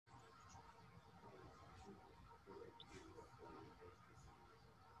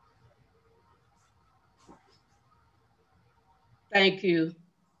Thank you.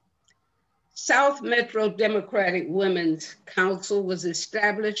 South Metro Democratic Women's Council was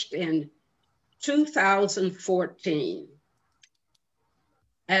established in 2014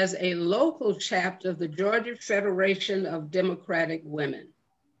 as a local chapter of the Georgia Federation of Democratic Women.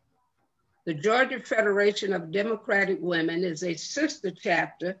 The Georgia Federation of Democratic Women is a sister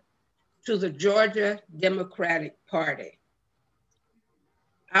chapter to the Georgia Democratic Party.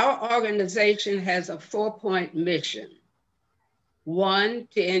 Our organization has a 4-point mission. 1,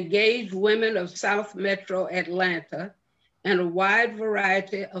 to engage women of South Metro Atlanta in a wide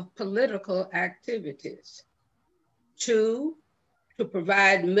variety of political activities. 2, to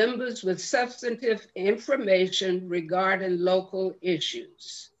provide members with substantive information regarding local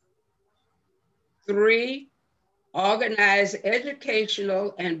issues. 3, organize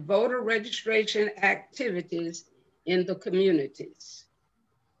educational and voter registration activities in the communities.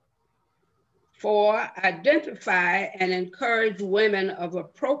 4, identify and encourage women of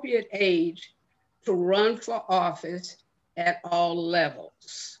appropriate age to run for office at all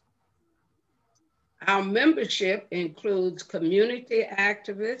levels. Our membership includes community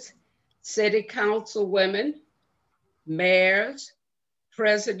activists, city council women, mayors,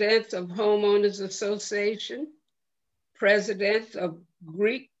 presidents of homeowners association, presidents of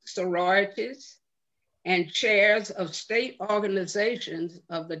Greek sororities, and chairs of state organizations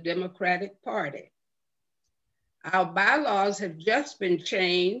of the Democratic Party. Our bylaws have just been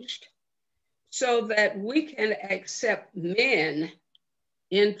changed so that we can accept men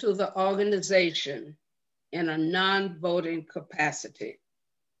into the organization in a non-voting capacity.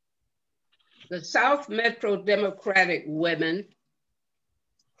 The South Metro Democratic Women,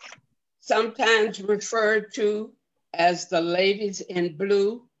 sometimes referred to as the Ladies in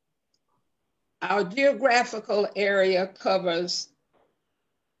Blue, our geographical area covers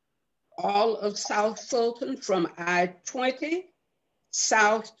all of South Fulton from I-20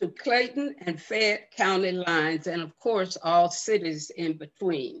 south to Clayton and Fayette County lines, and of course, all cities in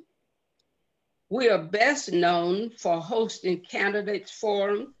between. We are best known for hosting candidates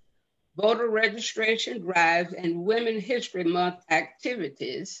forum, voter registration drives, and Women History Month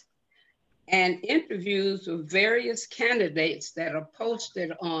activities, and interviews with various candidates that are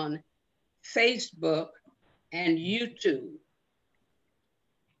posted on Facebook and YouTube.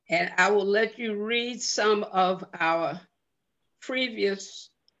 And I will let you read some of our previously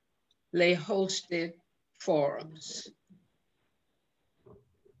hosted forums.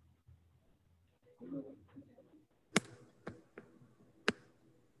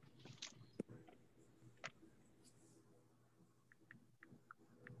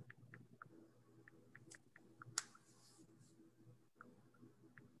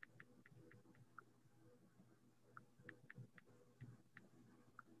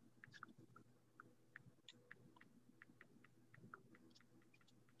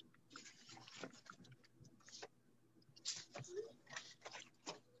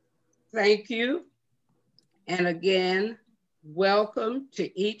 Thank you. And again, welcome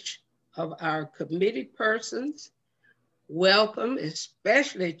to each of our committee persons. Welcome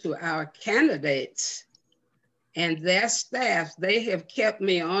especially to our candidates and their staff. They have kept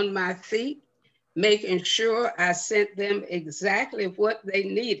me on my feet, making sure I sent them exactly what they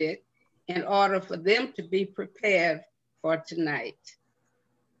needed in order for them to be prepared for tonight.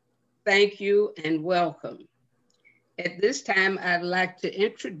 Thank you and welcome. At this time, I'd like to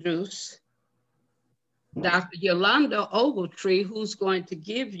introduce Dr. Yolanda Ogletree, who's going to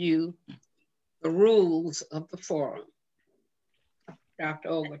give you the rules of the forum. Dr.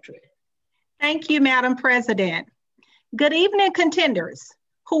 Ogletree. Thank you, Madam President. Good evening, contenders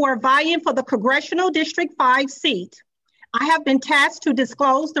who are vying for the Congressional District 5 seat. I have been tasked to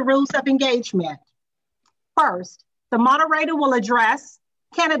disclose the rules of engagement. First, the moderator will address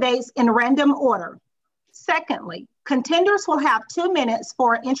candidates in random order. Secondly, contenders will have 2 minutes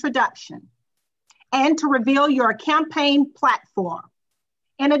for introduction and to reveal your campaign platform.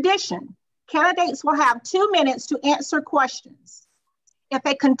 In addition, candidates will have 2 minutes to answer questions. If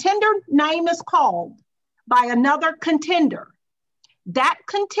a contender name is called by another contender, that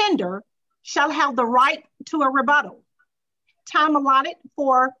contender shall have the right to a rebuttal. Time allotted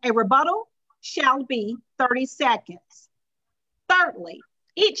for a rebuttal shall be 30 seconds. Thirdly,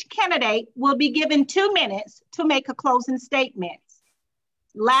 each candidate will be given 2 minutes to make a closing statement.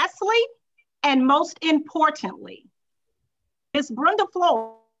 Lastly, and most importantly, Ms. Brenda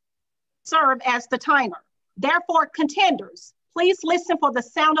Floyd serve as the timer. Therefore, contenders, please listen for the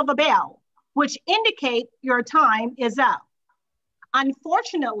sound of a bell, which indicate your time is up.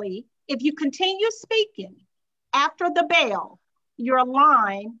 Unfortunately, if you continue speaking after the bell, your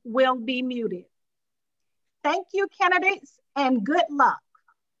line will be muted. Thank you, candidates, and good luck.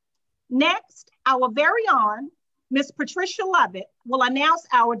 Next, our very own Ms. Patricia Lovett will announce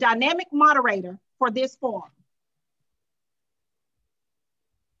our dynamic moderator for this forum.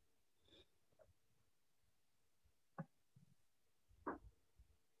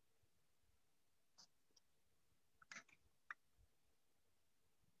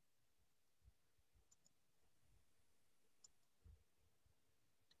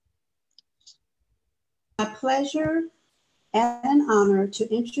 My pleasure and an honor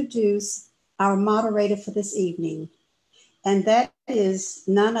to introduce our moderator for this evening, and that is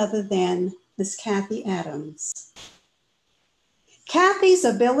none other than Ms. Kathy Adams. Kathy's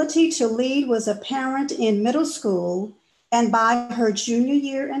ability to lead was apparent in middle school, and by her junior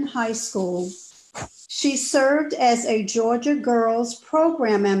year in high school, she served as a Georgia Girls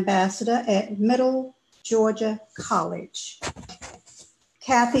Program Ambassador at Middle Georgia College.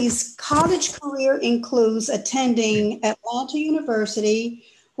 Kathy's college career includes attending Atlanta University,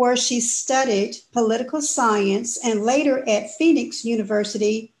 where she studied political science, and later at Phoenix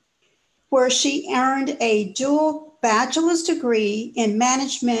University, where she earned a dual bachelor's degree in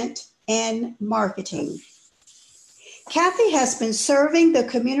management and marketing. Kathy has been serving the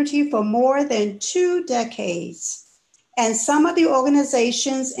community for more than 2 decades, and some of the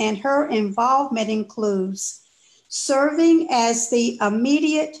organizations and her involvement includes serving as the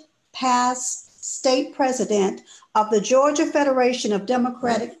immediate past state president of the Georgia Federation of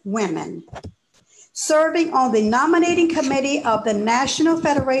Democratic Women, serving on the nominating committee of the National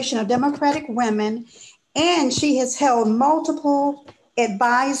Federation of Democratic Women, and she has held multiple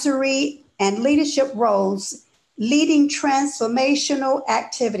advisory and leadership roles, leading transformational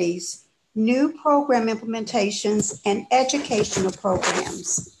activities, new program implementations, and educational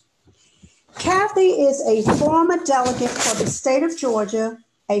programs. Kathy is a former delegate for the state of Georgia,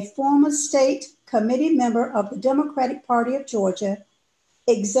 a former state committee member of the Democratic Party of Georgia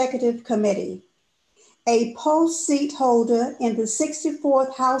Executive Committee, a post seat holder in the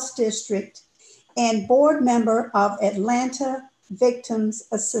 64th House District, and board member of Atlanta Victims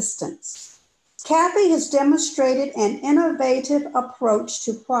Assistance. Kathy has demonstrated an innovative approach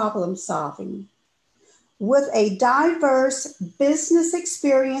to problem solving, with a diverse business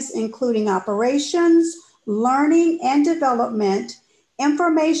experience, including operations, learning and development,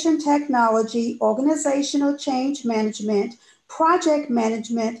 information technology, organizational change management, project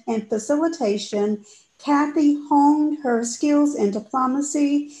management, and facilitation. Kathy honed her skills in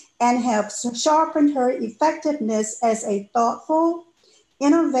diplomacy and have sharpened her effectiveness as a thoughtful,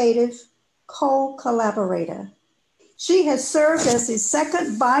 innovative co-collaborator. She has served as the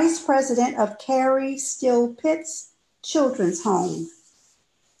second vice president of Carrie Still Pitts Children's Home,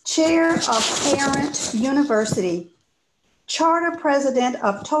 chair of Parent University, charter president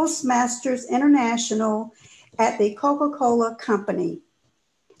of Toastmasters International at the Coca-Cola Company,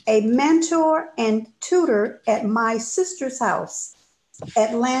 a mentor and tutor at My Sister's House,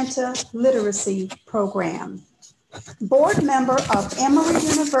 Atlanta Literacy Program, board member of Emory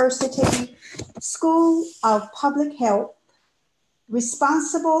University School of Public Health,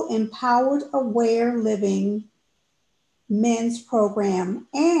 responsible Empowered Aware Living Men's Program,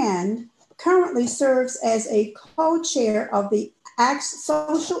 and currently serves as a co-chair of the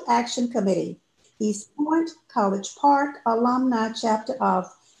Social Action Committee, East Point College Park alumni chapter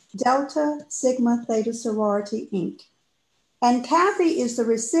of Delta Sigma Theta Sorority, Inc. And Kathy is the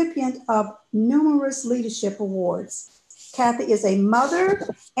recipient of numerous leadership awards. Kathy is a mother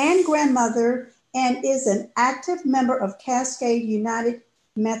and grandmother and is an active member of Cascade United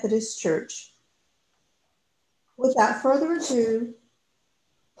Methodist Church. Without further ado,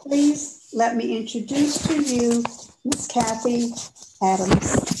 please let me introduce to you Ms. Kathy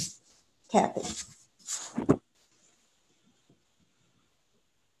Adams. Kathy.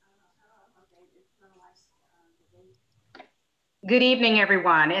 Good evening,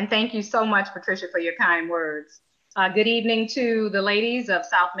 everyone, and thank you so much, Patricia, for your kind words. Good evening to the ladies of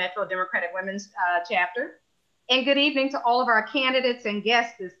South Metro Democratic Women's Chapter, and good evening to all of our candidates and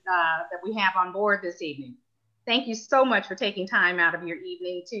guests that we have on board this evening. Thank you so much for taking time out of your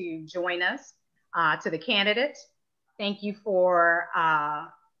evening to join us. To the candidates, thank you for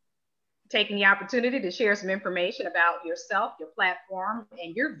taking the opportunity to share some information about yourself, your platform,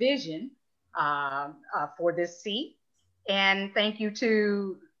 and your vision for this seat. And thank you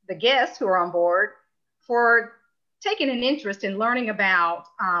to the guests who are on board for taking an interest in learning about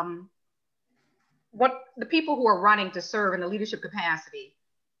what the people who are running to serve in a leadership capacity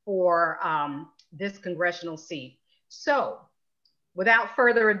for this congressional seat. So without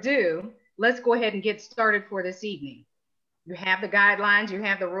further ado, let's go ahead and get started for this evening. You have the guidelines, you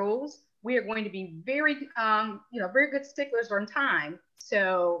have the rules. we are going to be very, very good sticklers on time.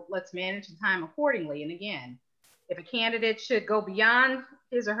 So let's manage the time accordingly. And again, if a candidate should go beyond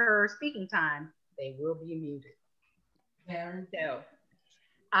his or her speaking time, they will be muted. So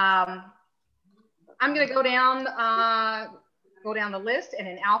I'm going to go down the list and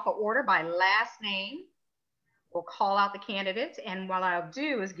in alpha order by last name. We'll call out the candidates, and what I'll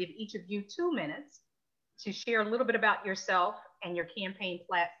do is give each of you 2 minutes to share a little bit about yourself and your campaign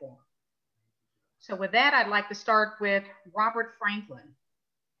platform. So with that, I'd like to start with Robert Franklin.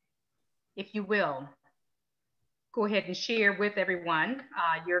 If you will, go ahead and share with everyone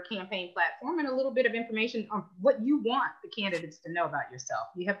your campaign platform and a little bit of information on what you want the candidates to know about yourself.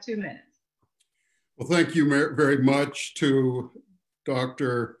 You have 2 minutes. Well, thank you very much to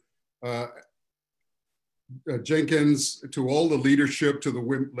Dr. Jenkins, to all the leadership, to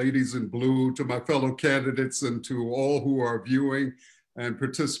the ladies in blue, to my fellow candidates, and to all who are viewing and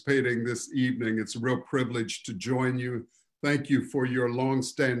participating this evening. It's a real privilege to join you. Thank you for your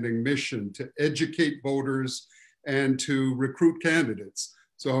longstanding mission to educate voters and to recruit candidates.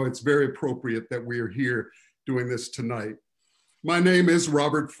 So it's very appropriate that we are here doing this tonight. My name is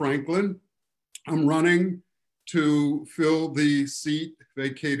Robert Franklin. I'm running to fill the seat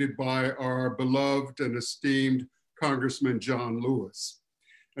vacated by our beloved and esteemed Congressman John Lewis.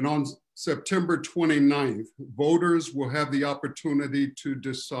 And on September 29th, voters will have the opportunity to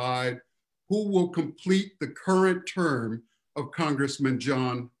decide who will complete the current term of Congressman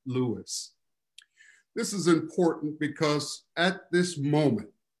John Lewis. This is important because at this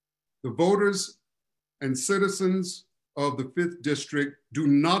moment, the voters and citizens of the 5th District do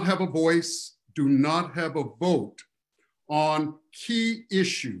not have a voice, do not have a vote on key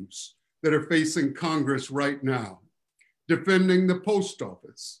issues that are facing Congress right now. Defending the post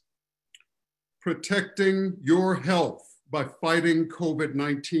office, protecting your health by fighting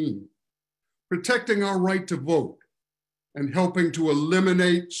COVID-19, protecting our right to vote, and helping to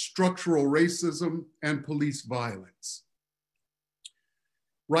eliminate structural racism and police violence.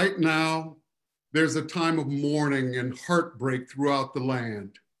 Right now, there's a time of mourning and heartbreak throughout the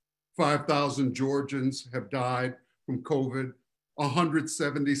land. 5,000 Georgians have died from COVID,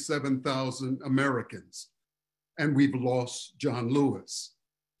 177,000 Americans, and we've lost John Lewis.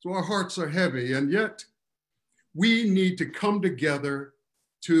 So our hearts are heavy, and yet we need to come together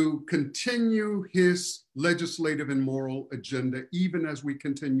to continue his legislative and moral agenda, even as we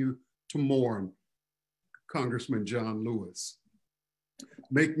continue to mourn Congressman John Lewis.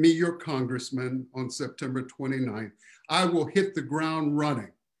 Make me your congressman on September 29th. I will hit the ground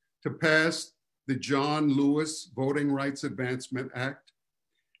running to pass the John Lewis Voting Rights Advancement Act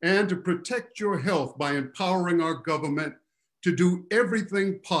and to protect your health by empowering our government to do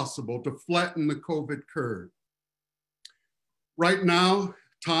everything possible to flatten the COVID curve. Right now,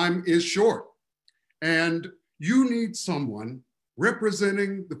 time is short, and you need someone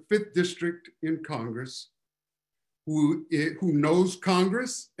representing the 5th District in Congress who knows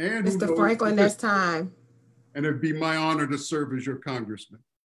Congress and who knows Mr. Franklin, there's time. And it'd be my honor to serve as your congressman.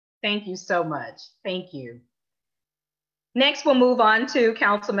 Thank you so much. Thank you. Next, we'll move on to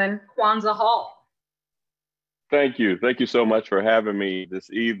Councilman Kwanzaa Hall. Thank you. Thank you so much for having me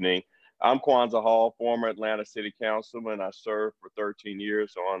this evening. I'm Kwanzaa Hall, former Atlanta City Councilman. I served for 13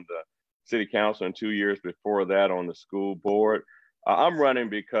 years on the City Council and 2 years before that on the school board. I'm running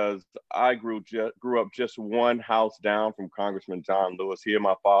because I grew up just one house down from Congressman John Lewis. He and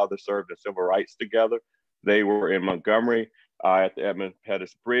my father served in civil rights together. They were in Montgomery at the Edmund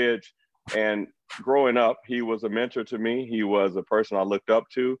Pettus Bridge. And growing up, he was a mentor to me. He was a person I looked up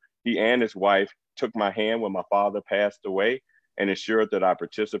to. He and his wife took my hand when my father passed away and ensured that I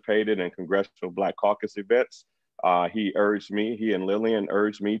participated in Congressional Black Caucus events. He and Lillian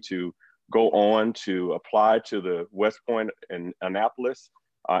urged me to go on to apply to the West Point and Annapolis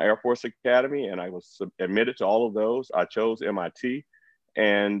Air Force Academy, and I was admitted to all of those. I chose MIT.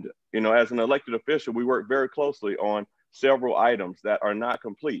 And, as an elected official, we work very closely on several items that are not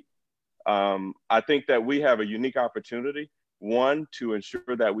complete. I think that we have a unique opportunity, one, to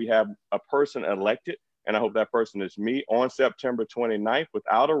ensure that we have a person elected, and I hope that person is me, on September 29th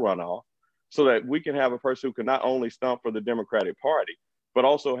without a runoff, so that we can have a person who can not only stump for the Democratic Party, but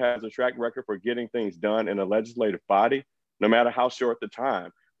also has a track record for getting things done in a legislative body, no matter how short the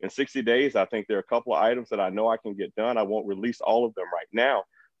time. In 60 days, I think there are a couple of items that I know I can get done. I won't release all of them right now,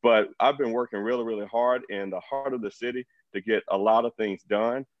 but I've been working really, really hard in the heart of the city to get a lot of things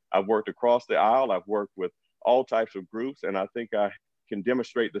done. I've worked across the aisle. I've worked with all types of groups, and I think I can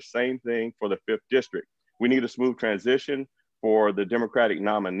demonstrate the same thing for the 5th District. We need a smooth transition for the Democratic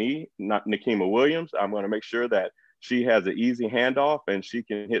nominee, Nikema Williams. I'm going to make sure that she has an easy handoff and she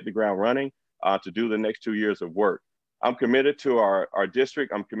can hit the ground running to do the next 2 years of work. I'm committed to our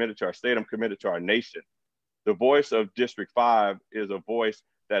district. I'm committed to our state. I'm committed to our nation. The voice of District 5 is a voice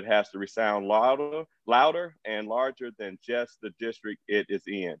that has to resound louder and larger than just the district it is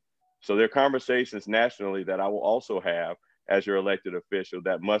in. So there are conversations nationally that I will also have as your elected official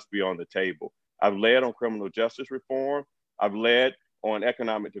that must be on the table. I've led on criminal justice reform. I've led on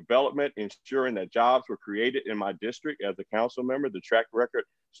economic development, ensuring that jobs were created in my district as a council member. The track record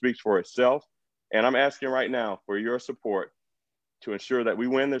speaks for itself. And I'm asking right now for your support to ensure that we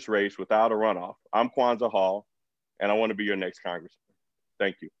win this race without a runoff. I'm Kwanzaa Hall, and I want to be your next congressman.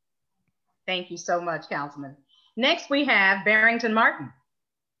 Thank you. Thank you so much, Councilman. Next, we have Barrington Martin.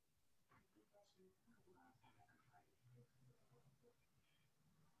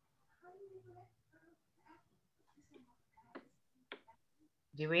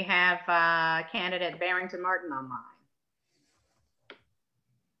 Do we have candidate Barrington Martin online?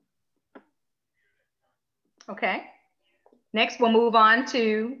 Okay. Next, we'll move on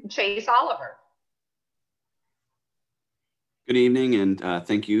to Chase Oliver. Good evening, and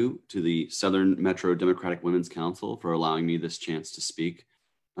thank you to the Southern Metro Democratic Women's Council for allowing me this chance to speak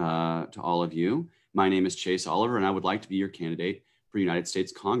to all of you. My name is Chase Oliver, and I would like to be your candidate for United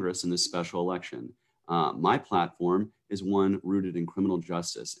States Congress in this special election. My platform is one rooted in criminal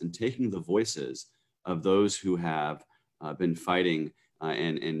justice and taking the voices of those who have been fighting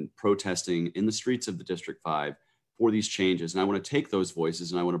and protesting in the streets of the District 5 for these changes. And I want to take those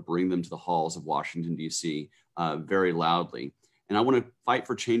voices and I want to bring them to the halls of Washington, D.C. Very loudly. And I want to fight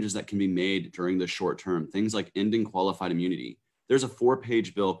for changes that can be made during the short term, things like ending qualified immunity. There's a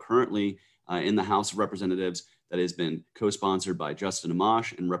 4-page bill currently in the House of Representatives that has been co-sponsored by Justin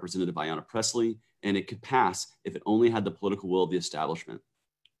Amash and Representative Ayanna Pressley, and it could pass if it only had the political will of the establishment.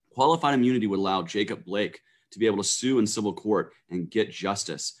 Qualified immunity would allow Jacob Blake to be able to sue in civil court and get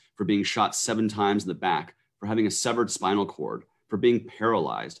justice for being shot 7 times in the back, for having a severed spinal cord, for being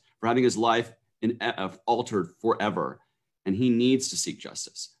paralyzed, for having his life altered forever. And he needs to seek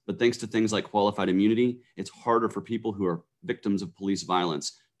justice. But thanks to things like qualified immunity, it's harder for people who are victims of police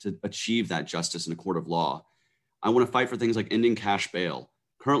violence to achieve that justice in a court of law. I want to fight for things like ending cash bail.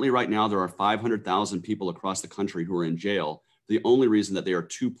 Currently, right now, there are 500,000 people across the country who are in jail for the only reason that they are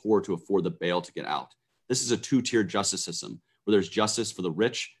too poor to afford the bail to get out. This is a 2-tiered justice system where there's justice for the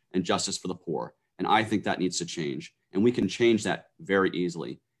rich and justice for the poor. And I think that needs to change. And we can change that very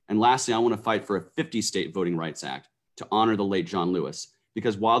easily. And lastly, I want to fight for a 50-state Voting Rights Act to honor the late John Lewis.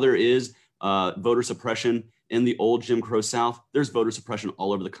 Because while there is voter suppression in the old Jim Crow South, there's voter suppression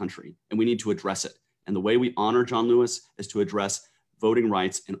all over the country. And we need to address it. And the way we honor John Lewis is to address voting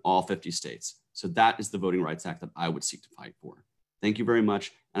rights in all 50 states. So that is the Voting Rights Act that I would seek to fight for. Thank you very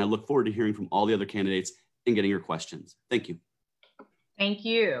much. And I look forward to hearing from all the other candidates and getting your questions. Thank you. Thank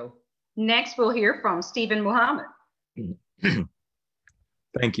you. Next, we'll hear from Stephen Muhammad.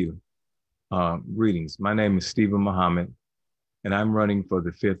 Thank you. Greetings. My name is Stephen Muhammad, and I'm running for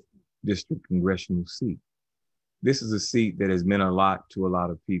the 5th District Congressional seat. This is a seat that has meant a lot to a lot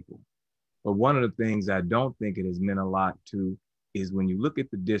of people. But one of the things I don't think it has meant a lot to is when you look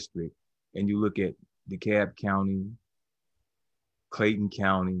at the district and you look at DeKalb County, Clayton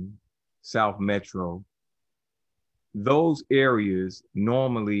County, South Metro, those areas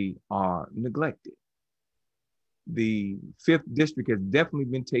normally are neglected. The 5th District has definitely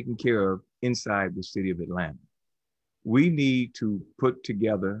been taken care of inside the city of Atlanta. We need to put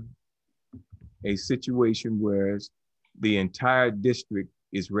together a situation where the entire district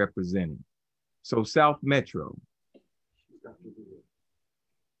is represented. So South Metro,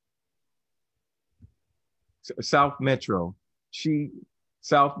 South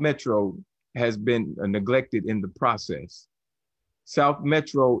Metro has been neglected in the process. South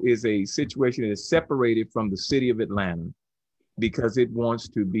Metro is a situation that is separated from the city of Atlanta because it wants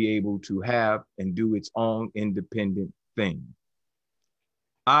to be able to have and do its own independent thing.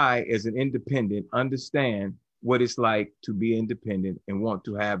 I, as an independent, understand what it's like to be independent and want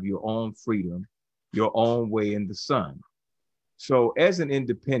to have your own freedom, your own way in the sun. So as an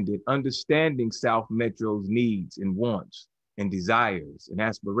independent, understanding South Metro's needs and wants and desires and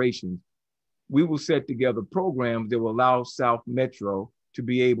aspirations, we will set together programs that will allow South Metro to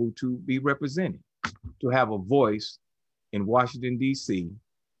be able to be represented, to have a voice in Washington, D.C.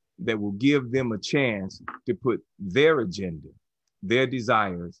 that will give them a chance to put their agenda, their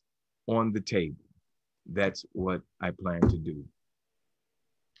desires on the table. That's what I plan to do.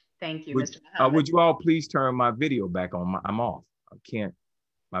 Thank you, Mr. Muhammad. Would you all please turn my video back on? I'm off. I can't,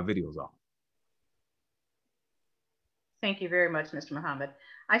 my video's off. Thank you very much, Mr. Muhammad.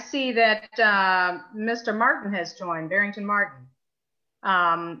 I see that Mr. Martin has joined, Barrington Martin.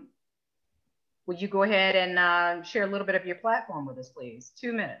 Would you go ahead and share a little bit of your platform with us, please?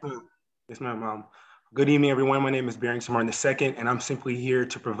 2 minutes. Yes, ma'am. Good evening, everyone. My name is Barrington Martin II, and I'm simply here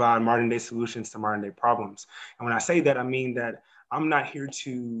to provide modern day solutions to modern day problems. And when I say that, I mean that I'm not here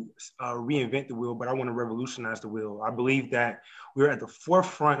to reinvent the wheel, but I want to revolutionize the wheel. I believe that we're at the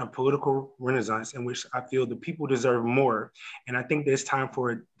forefront of political renaissance in which I feel the people deserve more. And I think that it's time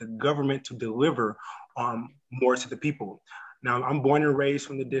for the government to deliver more to the people. Now, I'm born and raised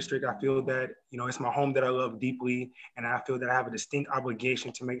from the district. I feel that, it's my home that I love deeply. And I feel that I have a distinct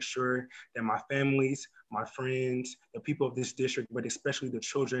obligation to make sure that my families, my friends, the people of this district, but especially the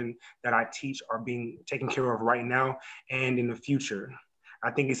children that I teach are being taken care of right now and in the future. I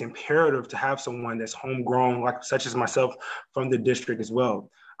think it's imperative to have someone that's homegrown, such as myself, from the district as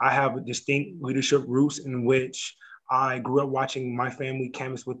well. I have distinct leadership roots in which I grew up watching my family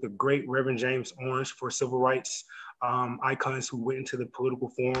canvass with the great Reverend James Orange for civil rights icons who went into the political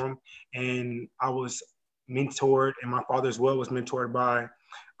forum. And I was mentored, and my father as well was mentored by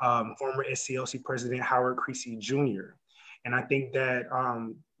former SCLC President Howard Creasy Jr. And I think that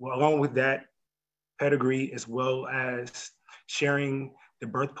along with that pedigree, as well as sharing the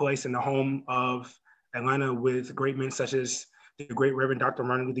birthplace and the home of Atlanta with great men such as the great Reverend Dr.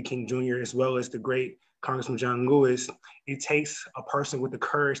 Martin Luther King Jr., as well as the great Congressman John Lewis, it takes a person with the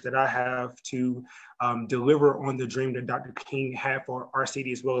courage that I have to deliver on the dream that Dr. King had for our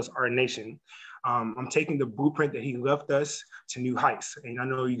city as well as our nation. I'm taking the blueprint that he left us to new heights. And I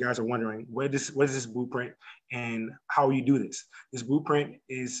know you guys are wondering, what is this blueprint and how will you do this? This blueprint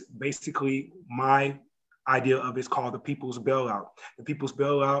is basically my idea of it's called the People's Bailout. The People's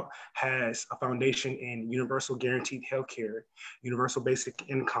Bailout has a foundation in universal guaranteed healthcare, universal basic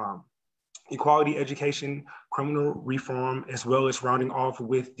income, equality education, criminal reform, as well as rounding off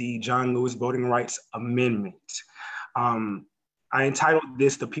with the John Lewis Voting Rights Amendment. I entitled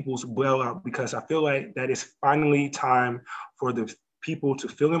this the People's Bailout because I feel like that it's finally time for the people to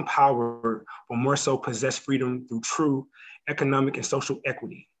feel empowered, but more so possess freedom through true economic and social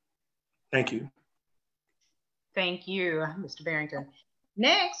equity. Thank you. Thank you, Mr. Barrington.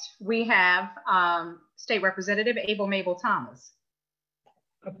 Next, we have State Representative Abel Mabel Thomas.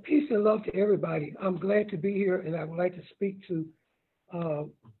 Peace and love to everybody. I'm glad to be here, and I would like to speak to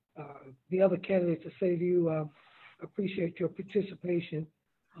the other candidates to say to you, appreciate your participation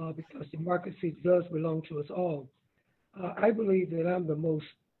because democracy does belong to us all. I believe that I'm the most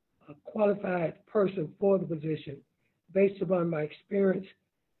qualified person for the position based upon my experience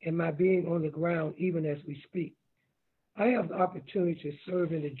and my being on the ground even as we speak. I have the opportunity to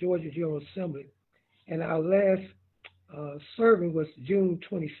serve in the Georgia General Assembly, and our last serving was June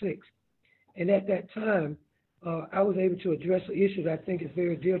 26th. And at that time, I was able to address an issue that I think is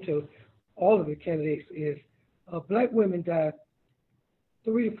very dear to all of the candidates is Black women die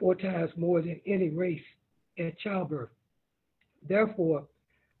 3 to 4 times more than any race at childbirth. Therefore,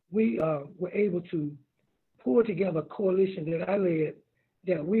 we were able to pull together a coalition that I led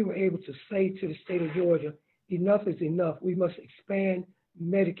that we were able to say to the state of Georgia, enough is enough. We must expand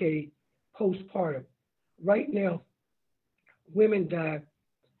Medicaid postpartum. Right now, women die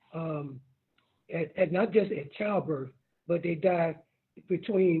at not just at childbirth, but they die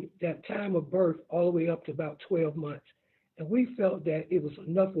between that time of birth all the way up to about 12 months. And we felt that it was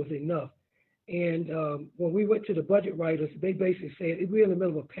enough was enough. And when we went to the budget writers, they basically said, we're in the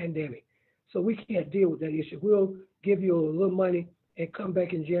middle of a pandemic, so we can't deal with that issue. We'll give you a little money and come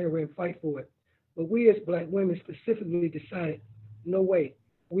back in January and fight for it. But we as Black women specifically decided, no way,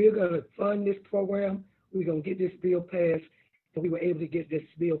 we're gonna fund this program, we're gonna get this bill passed, and we were able to get this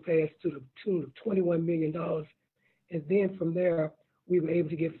bill passed to the tune of $21 million. And then from there, we were able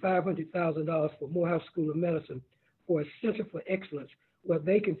to get $500,000 for Morehouse School of Medicine for a Center for Excellence, where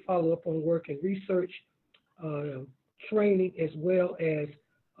they can follow up on work and research, training, as well as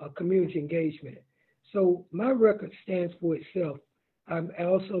community engagement. So my record stands for itself. I'm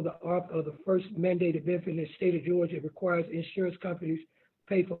also the author of the first mandated benefit in the state of Georgia. It requires insurance companies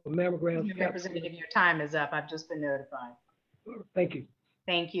pay for mammograms. Representative, your time is up. I've just been notified. Thank you.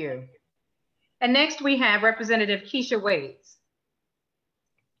 Thank you. And next we have Representative Keisha Wades.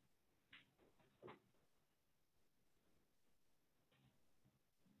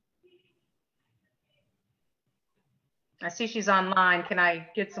 I see she's online. Can I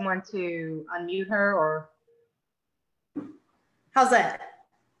get someone to unmute her or? How's that?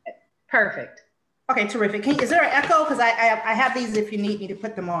 Perfect. Okay, terrific. Is there an echo? Because I have these if you need me to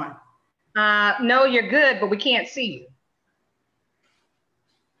put them on. No, you're good, but we can't see you.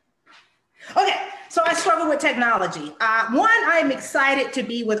 Okay, So I struggle with technology. One, I'm excited to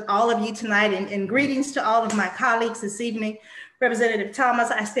be with all of you tonight, and greetings to all of my colleagues this evening. Representative Thomas,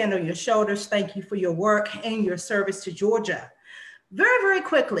 I stand on your shoulders. Thank you for your work and your service to Georgia. Very, very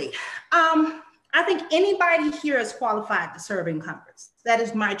quickly, I think anybody here is qualified to serve in Congress. That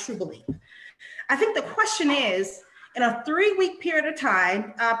is my true belief. I think the question is, in a 3-week period of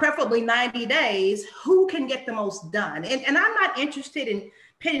time, preferably 90 days, who can get the most done? And I'm not interested in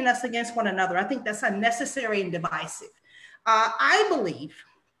pitting us against one another. I think that's unnecessary and divisive. I believe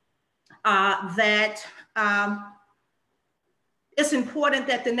that it's important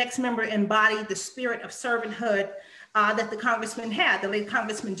that the next member embody the spirit of servanthood that the congressman had, the late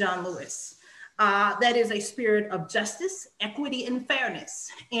Congressman John Lewis. That is a spirit of justice, equity, and fairness.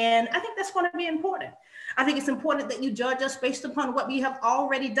 And I think that's going to be important. I think it's important that you judge us based upon what we have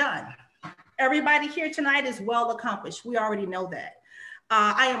already done. Everybody here tonight is well accomplished. We already know that.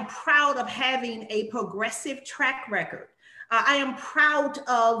 I am proud of having a progressive track record. I am proud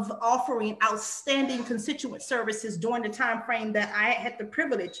of offering outstanding constituent services during the time frame that I had the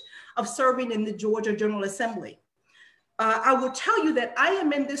privilege of serving in the Georgia General Assembly. I will tell you that I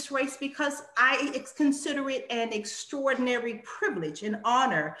am in this race because I consider it an extraordinary privilege and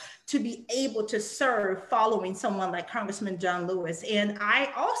honor to be able to serve following someone like Congressman John Lewis. And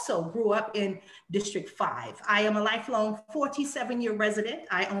I also grew up in District 5. I am a lifelong 47-year resident.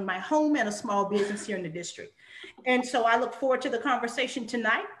 I own my home and a small business here in the district. And so I look forward to the conversation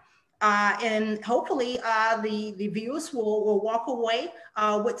tonight. And hopefully the viewers will walk away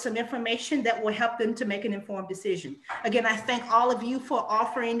with some information that will help them to make an informed decision. Again, I thank all of you for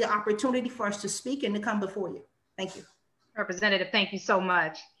offering the opportunity for us to speak and to come before you. Thank you. Representative, thank you so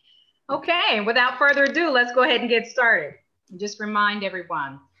much. Okay, without further ado, let's go ahead and get started. And just remind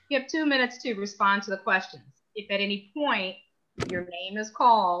everyone, you have 2 minutes to respond to the questions. If at any point your name is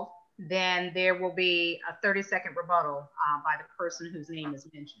called, then there will be a 30-second rebuttal by the person whose name is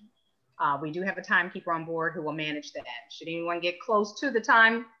mentioned. We do have a timekeeper on board who will manage that. Should anyone get close to the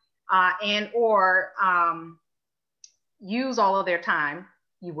time and or use all of their time,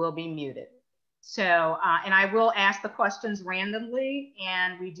 you will be muted. So, and I will ask the questions randomly,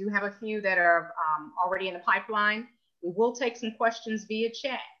 and we do have a few that are already in the pipeline. We will take some questions via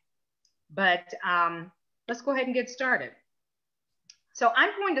chat, but let's go ahead and get started. So I'm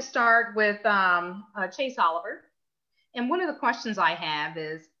going to start with Chase Oliver. And one of the questions I have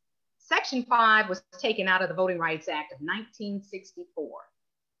is, Section 5 was taken out of the Voting Rights Act of 1964.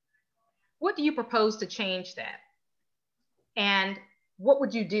 What do you propose to change that? And what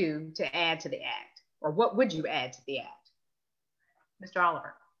would you do to add to the act? Or what would you add to the act? Mr.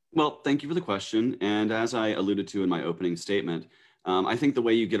 Oliver. Well, thank you for the question. And as I alluded to in my opening statement, I think the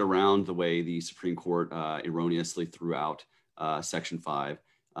way you get around the way the Supreme Court erroneously threw out Section 5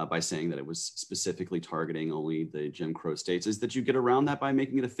 by saying that it was specifically targeting only the Jim Crow states is that you get around that by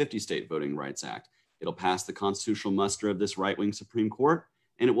making it a 50-state Voting Rights Act. It'll pass the constitutional muster of this right-wing Supreme Court,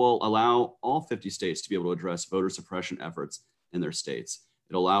 and it will allow all 50 states to be able to address voter suppression efforts in their states.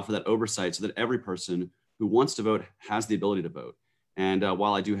 It'll allow for that oversight so that every person who wants to vote has the ability to vote. And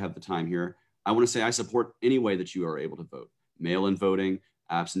while I do have the time here, I want to say I support any way that you are able to vote. Mail-in voting,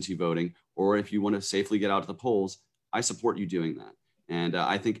 absentee voting, or if you want to safely get out to the polls, I support you doing that. And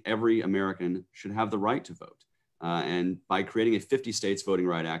I think every American should have the right to vote. And by creating a 50 states Voting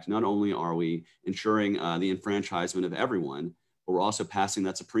Rights Act, not only are we ensuring the enfranchisement of everyone, but we're also passing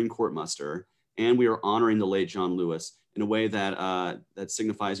that Supreme Court muster, and we are honoring the late John Lewis in a way that that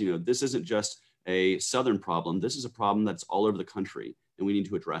signifies, you know, this isn't just a Southern problem. This is a problem that's all over the country, and we need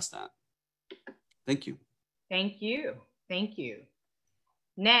to address that. Thank you. Thank you. Thank you.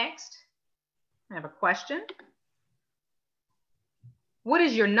 Next, I have a question. What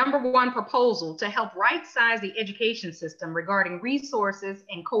is your #1 proposal to help right-size the education system regarding resources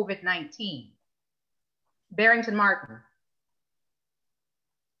and COVID-19? Barrington Martin.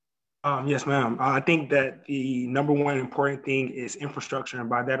 Yes, ma'am. I think that the #1 important thing is infrastructure. And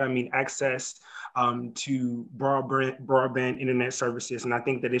by that, I mean access to broadband internet services. And I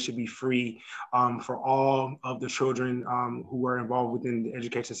think that it should be free for all of the children who are involved within the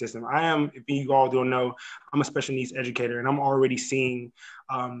education system. I am, if you all don't know, I'm a special needs educator, and I'm already seeing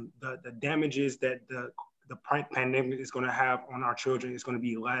the damages that the pandemic is going to have on our children is going to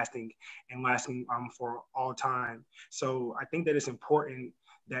be lasting for all time. So I think that it's important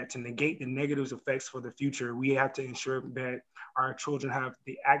that to negate the negative effects for the future, we have to ensure that our children have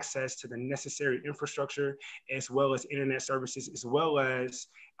the access to the necessary infrastructure, as well as internet services, as well as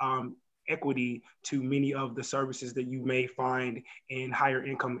equity to many of the services that you may find in higher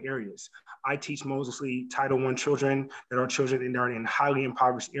income areas. I teach mostly Title I children that are children and are in highly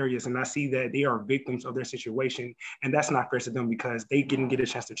impoverished areas. And I see that they are victims of their situation. And that's not fair to them because they didn't get a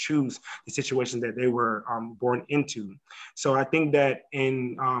chance to choose the situation that they were born into. So I think that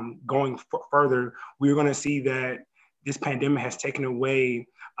in going further, we're going to see that this pandemic has taken away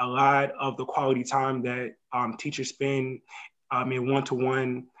a lot of the quality time that teachers spend in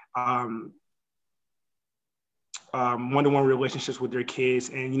one-to-one relationships with their kids,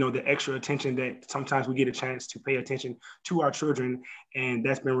 and the extra attention that sometimes we get a chance to pay attention to our children, and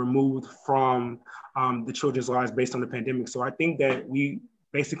that's been removed from the children's lives based on the pandemic. So I think that we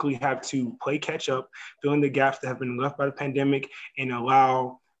basically have to play catch up, fill in the gaps that have been left by the pandemic, and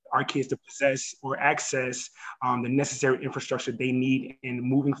allow our kids to possess or access the necessary infrastructure they need in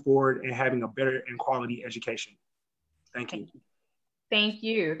moving forward and having a better and quality education. Thank you. Thank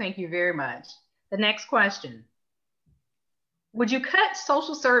you. Thank you very much. The next question. Would you cut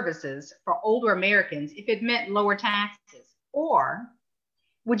social services for older Americans if it meant lower taxes? Or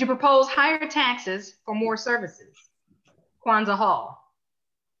would you propose higher taxes for more services? Kwanzaa Hall.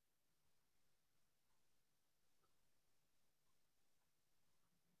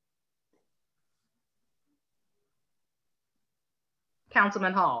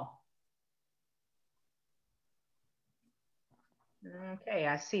 Councilman Hall. Okay,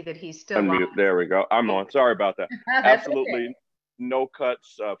 I see that he's still on. There we go. I'm on. Sorry about that. Absolutely okay. No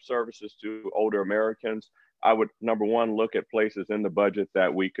cuts of services to older Americans. I would, number one, look at places in the budget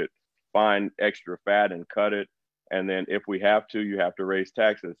that we could find extra fat and cut it. And then if we have to, you have to raise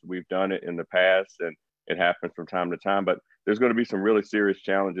taxes. We've done it in the past and it happens from time to time, but there's going to be some really serious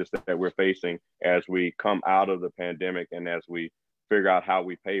challenges that we're facing as we come out of the pandemic and as we figure out how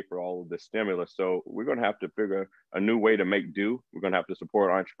we pay for all of the stimulus. So we're going to have to figure a new way to make do. We're going to have to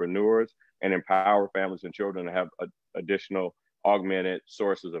support entrepreneurs and empower families and children to have additional augmented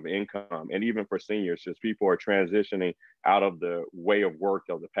sources of income. And even for seniors, as people are transitioning out of the way of work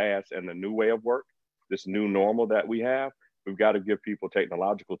of the past and the new way of work, this new normal that we have, we've got to give people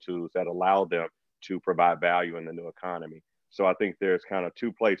technological tools that allow them to provide value in the new economy. So I think there's kind of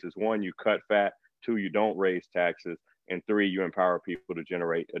two places. One, you cut fat. Two, you don't raise taxes. And three, you empower people to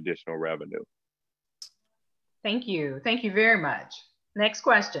generate additional revenue. Thank you. Thank you very much. Next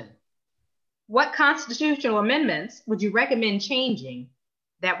question. What constitutional amendments would you recommend changing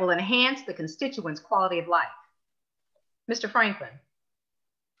that will enhance the constituents' quality of life? Mr. Franklin.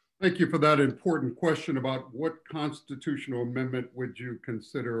 Thank you for that important question about what constitutional amendment would you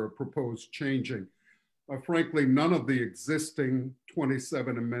consider or propose changing. Frankly, none of the existing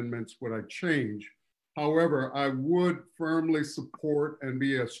 27 amendments would I change. However, I would firmly support and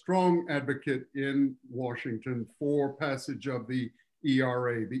be a strong advocate in Washington for passage of the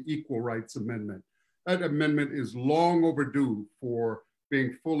ERA, the Equal Rights Amendment. That amendment is long overdue for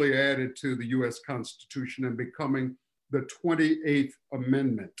being fully added to the US Constitution and becoming the 28th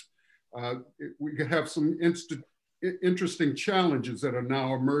Amendment. We have some interesting challenges that are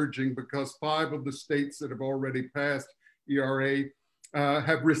now emerging because 5 of the states that have already passed ERA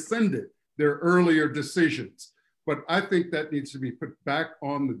have rescinded their earlier decisions. But I think that needs to be put back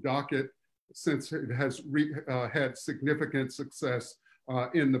on the docket since it has had significant success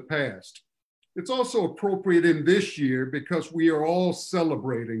in the past. It's also appropriate in this year because we are all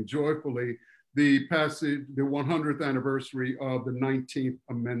celebrating joyfully the passage, the 100th anniversary of the 19th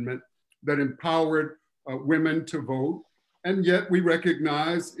Amendment that empowered women to vote. And yet we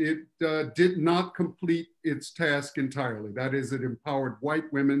recognize it did not complete its task entirely. That is, it empowered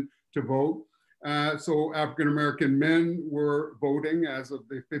white women to vote. So African-American men were voting as of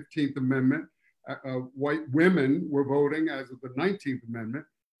the 15th Amendment. White women were voting as of the 19th Amendment.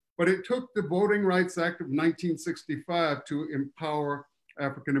 But it took the Voting Rights Act of 1965 to empower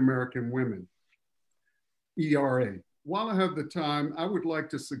African-American women. ERA. While I have the time, I would like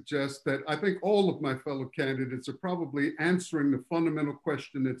to suggest that I think all of my fellow candidates are probably answering the fundamental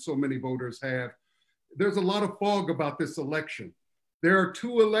question that so many voters have. There's a lot of fog about this election. There are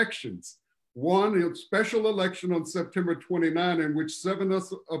 2 elections. One, a special election on September 29, in which 7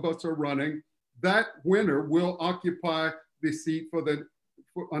 of us are running. That winner will occupy the seat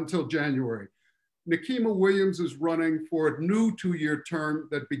until January. Nikema Williams is running for a new 2-year term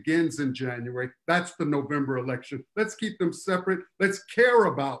that begins in January. That's the November election. Let's keep them separate. Let's care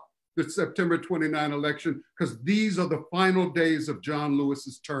about the September 29 election because these are the final days of John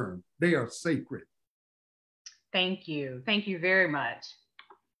Lewis's term. They are sacred. Thank you. Thank you very much.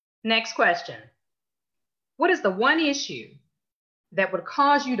 Next question. What is the one issue that would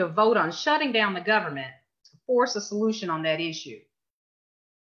cause you to vote on shutting down the government to force a solution on that issue?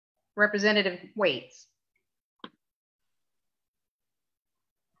 Representative Waits.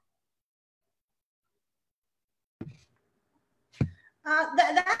 That's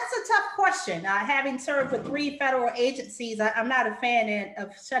a tough question. Having served with 3 federal agencies, I'm not a fan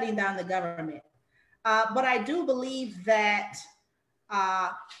of shutting down the government. But I do believe that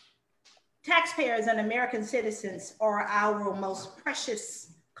taxpayers and American citizens are our most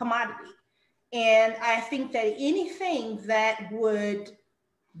precious commodity. And I think that anything that would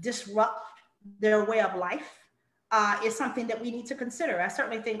disrupt their way of life is something that we need to consider. I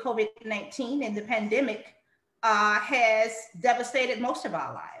certainly think COVID-19 and the pandemic has devastated most of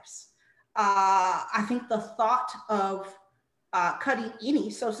our lives. I think the thought of cutting any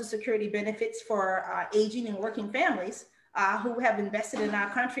Social Security benefits for aging and working families who have invested in our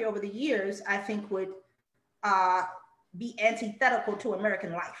country over the years, I think would be antithetical to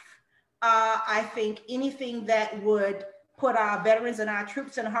American life. I think anything that would put our veterans and our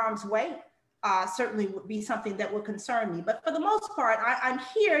troops in harm's way certainly would be something that would concern me. But for the most part, I'm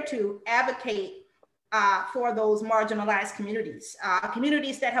here to advocate for those marginalized communities,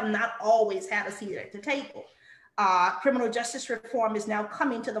 communities that have not always had a seat at the table. Criminal justice reform is now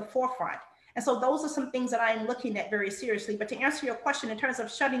coming to the forefront. And so those are some things that I am looking at very seriously. But to answer your question in terms of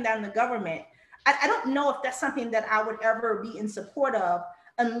shutting down the government, I don't know if that's something that I would ever be in support of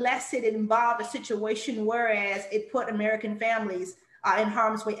unless it involved a situation whereas it put American families in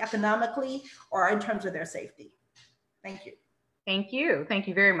harm's way economically or in terms of their safety. Thank you. Thank you. Thank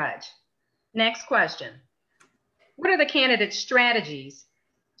you very much. Next question. What are the candidates' strategies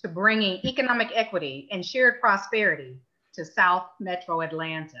to bringing economic equity and shared prosperity to South Metro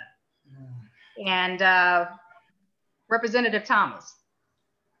Atlanta? And Representative Thomas.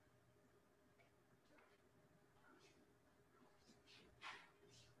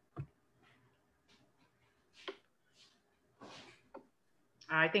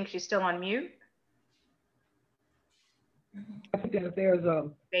 I think she's still on mute. I think that there's a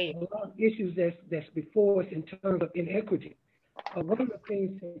lot of issues that's before us in terms of inequity. One of the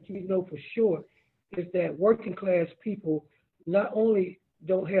things that you know for sure is that working class people not only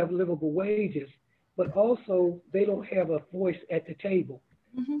don't have livable wages, but also they don't have a voice at the table.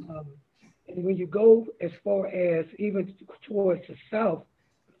 Mm-hmm. And when you go as far as even towards the South,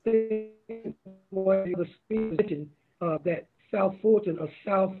 that South Fulton or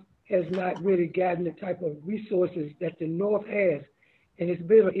South has not really gotten the type of resources that the North has. And it's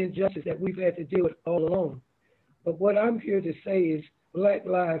been an injustice that we've had to deal with all along. But what I'm here to say is Black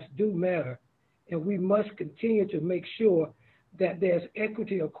lives do matter. And we must continue to make sure that there's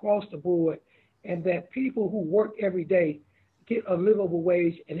equity across the board and that people who work every day get a livable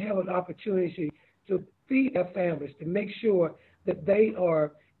wage and have an opportunity to feed their families, to make sure that they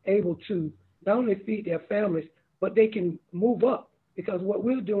are able to not only feed their families, but they can move up. Because what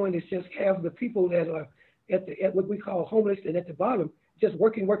we're doing is just have the people that are at what we call homeless and at the bottom, just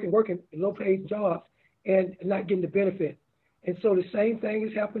working, low paid jobs and not getting the benefit. And so the same thing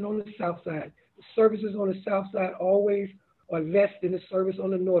is happening on the South side. The services on the South side always are less than the service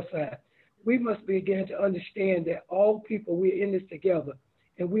on the North side. We must begin to understand that all people, we're in this together,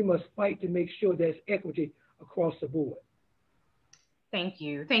 and we must fight to make sure there's equity across the board. Thank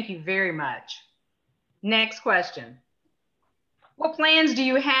you. Thank you very much. Next question. What plans do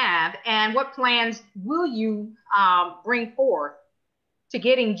you have and what plans will you bring forth to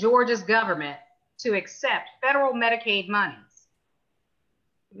getting Georgia's government to accept federal Medicaid monies?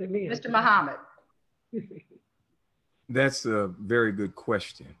 Mr. Muhammad. That's a very good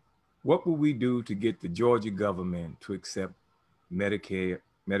question. What will we do to get the Georgia government to accept Medicare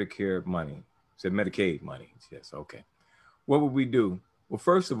money? Said Medicaid money, yes, okay. What would we do? Well,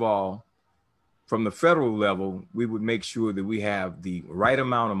 first of all, from the federal level, we would make sure that we have the right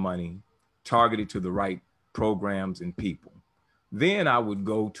amount of money targeted to the right programs and people. Then I would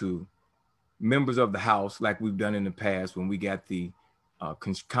go to members of the House, like we've done in the past when we got the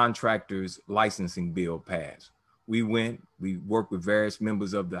contractors licensing bill passed. We worked with various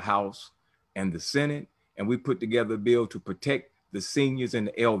members of the House and the Senate, and we put together a bill to protect the seniors and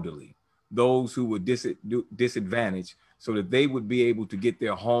the elderly, those who were disadvantaged, so that they would be able to get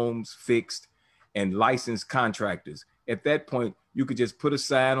their homes fixed and licensed contractors. At that point, you could just put a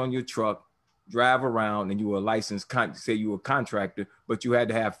sign on your truck, drive around, and you were a licensed, say you were a contractor, but you had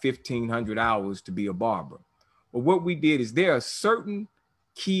to have 1,500 hours to be a barber. But what we did is there are certain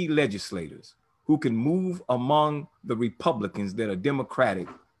key legislators who can move among the Republicans that are Democratic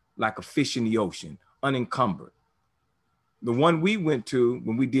like a fish in the ocean, unencumbered. The one we went to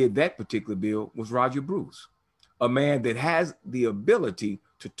when we did that particular bill was Roger Bruce, a man that has the ability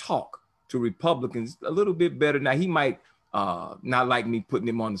to talk to Republicans a little bit better. Now, he might Not like me putting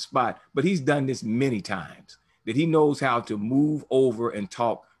him on the spot, but he's done this many times, that he knows how to move over and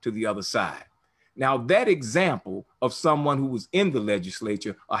talk to the other side. Now, that example of someone who was in the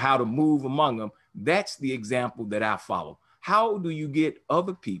legislature or how to move among them, that's the example that I follow. How do you get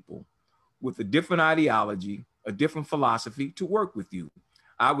other people with a different ideology, a different philosophy to work with you?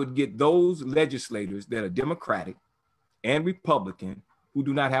 I would get those legislators that are Democratic and Republican who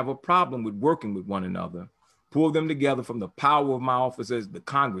do not have a problem with working with one another, pull them together from the power of my office as the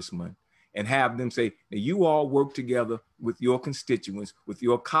congressman, and have them say, now you all work together with your constituents, with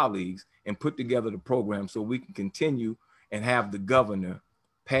your colleagues, and put together the program so we can continue and have the governor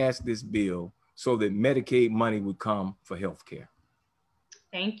pass this bill so that Medicaid money would come for healthcare.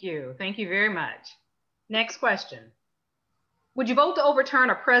 Thank you. Thank you very much. Next question. Would you vote to overturn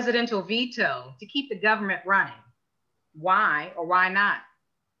a presidential veto to keep the government running? Why or why not?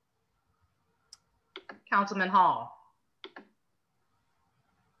 Councilman Hall.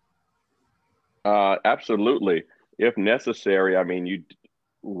 Absolutely. If necessary, I mean,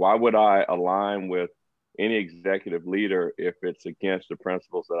 why would I align with any executive leader if it's against the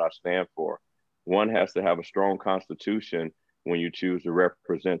principles that I stand for? One has to have a strong constitution when you choose to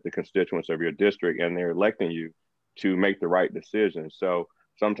represent the constituents of your district and they're electing you to make the right decision. So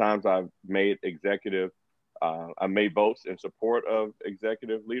sometimes I've made I made votes in support of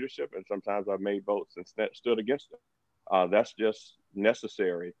executive leadership, and sometimes I've made votes and stood against it. That's just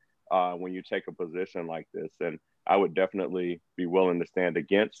necessary when you take a position like this. And I would definitely be willing to stand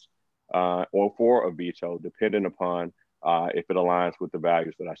against or for a veto, depending upon if it aligns with the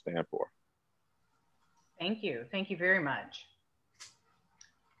values that I stand for. Thank you. Thank you very much.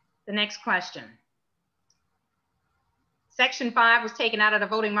 The next question. Section 5 was taken out of the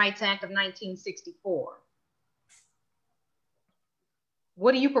Voting Rights Act of 1964.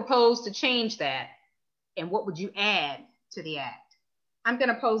 What do you propose to change that? And what would you add to the act? I'm going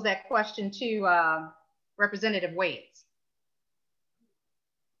to pose that question to Representative Waits.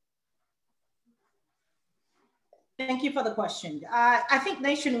 Thank you for the question. I think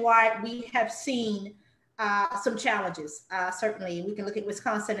nationwide we have seen some challenges. Certainly, we can look at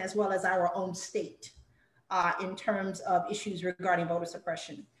Wisconsin as well as our own state in terms of issues regarding voter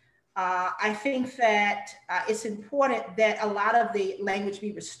suppression. I think that it's important that a lot of the language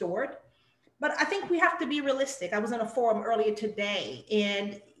be restored, but I think we have to be realistic. I was in a forum earlier today,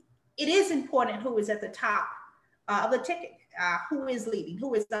 and it is important who is at the top of the ticket, who is leading,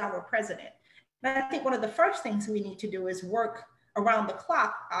 who is our president. And I think one of the first things we need to do is work around the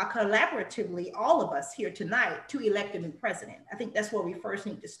clock, collaboratively, all of us here tonight, to elect a new president. I think that's where we first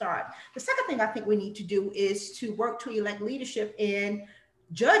need to start. The second thing I think we need to do is to work to elect leadership in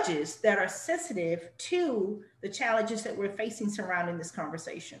judges that are sensitive to the challenges that we're facing surrounding this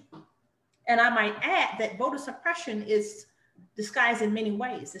conversation. And I might add that voter suppression is disguised in many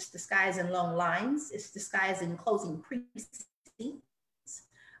ways. It's disguised in long lines. It's disguised in closing precincts.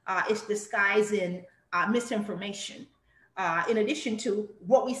 It's disguised in misinformation, in addition to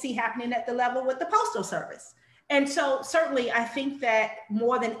what we see happening at the level with the Postal Service. And so certainly I think that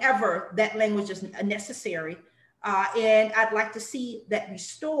more than ever, that language is necessary. And I'd like to see that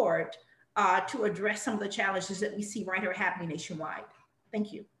restored to address some of the challenges that we see right here happening nationwide.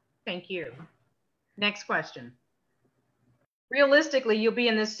 Thank you. Thank you. Next question. Realistically, you'll be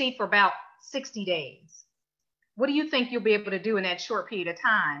in this seat for about 60 days. What do you think you'll be able to do in that short period of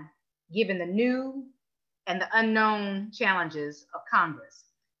time, given the new and the unknown challenges of Congress?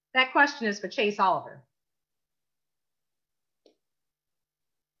 That question is for Chase Oliver.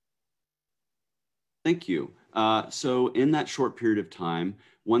 Thank you. So in that short period of time,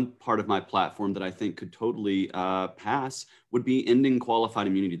 one part of my platform that I think could totally pass would be ending qualified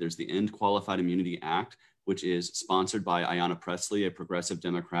immunity. There's the End Qualified Immunity Act, which is sponsored by Ayanna Pressley, a progressive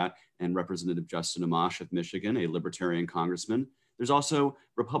Democrat, and Representative Justin Amash of Michigan, a libertarian congressman. There's also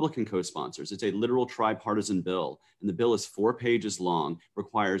Republican co-sponsors. It's a literal tripartisan bill, and the bill is 4 pages long,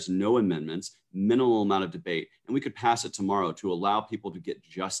 requires no amendments, minimal amount of debate, and we could pass it tomorrow to allow people to get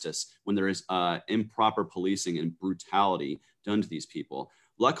justice when there is improper policing and brutality done to these people.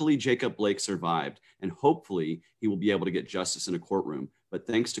 Luckily, Jacob Blake survived, and hopefully he will be able to get justice in a courtroom. But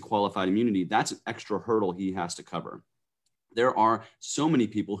thanks to qualified immunity, that's an extra hurdle he has to cover. There are so many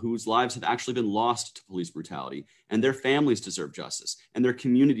people whose lives have actually been lost to police brutality, and their families deserve justice, and their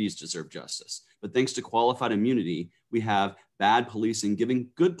communities deserve justice. But thanks to qualified immunity, we have bad policing giving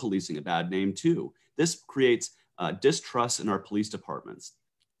good policing a bad name too. This creates distrust in our police departments.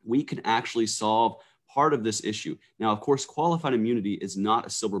 We can actually solve part of this issue. Now, of course, qualified immunity is not a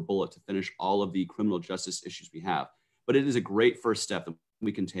silver bullet to finish all of the criminal justice issues we have, but it is a great first step that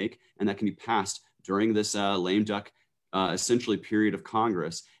we can take, and that can be passed during this lame duck essentially period of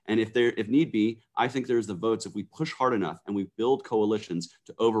Congress. And if need be, I think there's the votes if we push hard enough and we build coalitions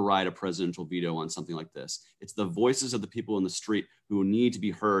to override a presidential veto on something like this. It's the voices of the people in the street who need to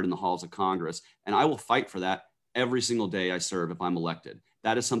be heard in the halls of Congress. And I will fight for that every single day I serve if I'm elected.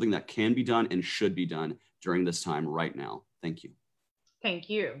 That is something that can be done and should be done during this time right now. Thank you. Thank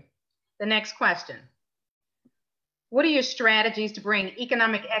you. The next question. What are your strategies to bring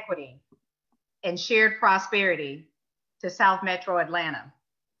economic equity and shared prosperity to South Metro Atlanta?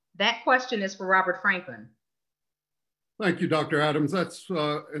 That question is for Robert Franklin. Thank you, Dr. Adams. That's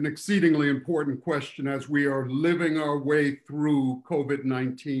an exceedingly important question as we are living our way through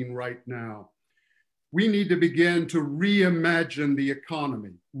COVID-19 right now. We need to begin to reimagine the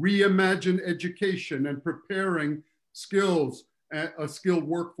economy, reimagine education and preparing skills, a skilled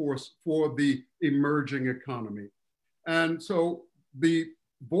workforce for the emerging economy. And so the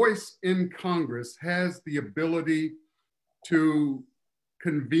voice in Congress has the ability to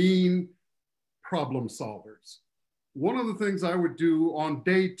convene problem solvers. One of the things I would do on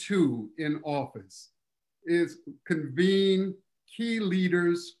day 2 in office is convene key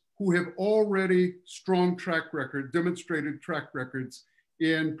leaders who have already demonstrated track records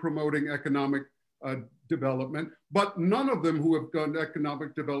in promoting economic development, but none of them who have done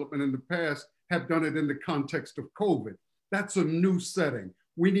economic development in the past have done it in the context of COVID. That's a new setting.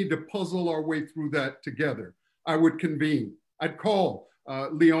 We need to puzzle our way through that together. I would convene. I'd call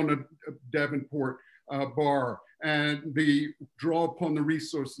Leona Davenport Barr and draw upon the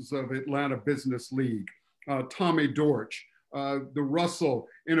resources of Atlanta Business League, Tommy Dortch, the Russell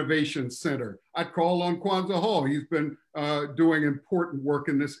Innovation Center. I'd call on Kwanzaa Hall. He's been doing important work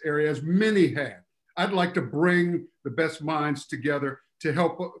in this area, as many have. I'd like to bring the best minds together to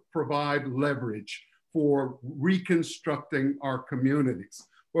help provide leverage for reconstructing our communities.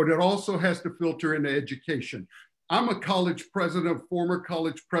 But it also has to filter into education. I'm a college president, former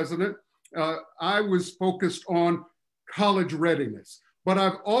college president. I was focused on college readiness, but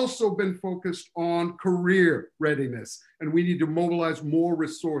I've also been focused on career readiness. And we need to mobilize more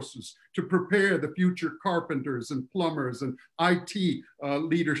resources to prepare the future carpenters and plumbers and IT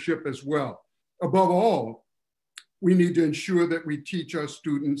leadership as well. Above all, we need to ensure that we teach our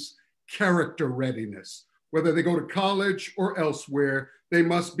students character readiness. Whether they go to college or elsewhere, they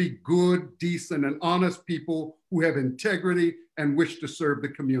must be good, decent, and honest people who have integrity and wish to serve the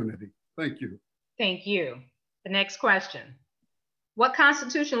community. Thank you. Thank you. The next question. What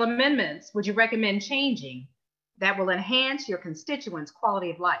constitutional amendments would you recommend changing that will enhance your constituents'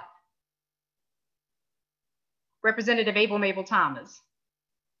 quality of life? Representative Abel Mabel Thomas.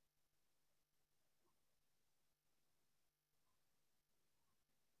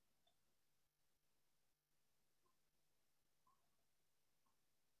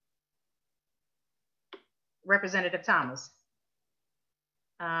 Representative Thomas.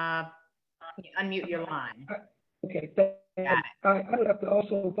 Unmute your line. Okay, I would have to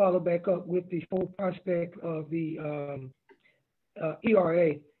also follow back up with the whole prospect of the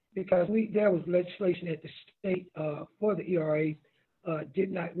ERA, because there was legislation at the state for the ERA,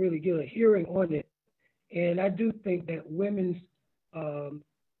 did not really get a hearing on it. And I do think that women's, there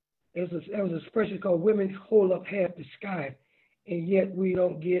was an expression called women hold up half the sky, and yet we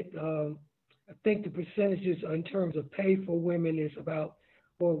don't get, I think the percentages in terms of pay for women is about,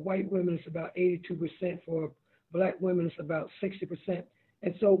 for white women, it's about 82%, for Black women, it's about 60%.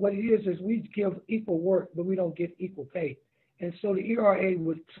 And so what it is we give equal work, but we don't get equal pay. And so the ERA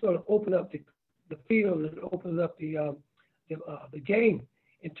would sort of open up the field and open up the game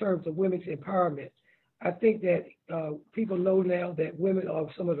in terms of women's empowerment. I think that people know now that women are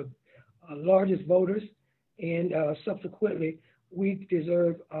some of the largest voters, and subsequently, we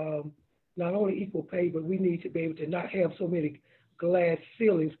deserve not only equal pay, but we need to be able to not have so many glass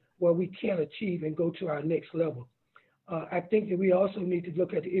ceilings where we can't achieve and go to our next level. I think that we also need to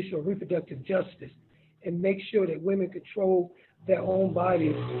look at the issue of reproductive justice and make sure that women control their own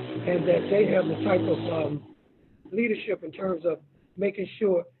bodies and that they have the type of leadership in terms of making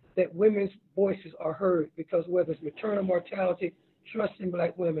sure that women's voices are heard, because whether it's maternal mortality, trusting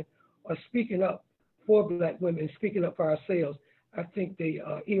Black women, or speaking up for Black women, speaking up for ourselves, I think the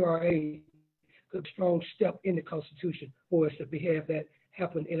ERA is a strong step in the Constitution for us to have that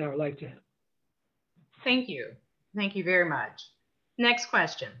happen in our lifetime. Thank you. Thank you very much. Next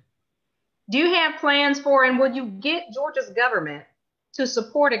question. Do you have plans for, and will you get Georgia's government to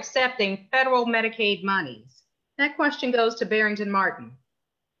support accepting federal Medicaid monies? That question goes to Barrington Martin.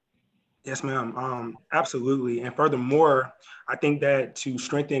 Yes, ma'am. Absolutely. And furthermore, I think that to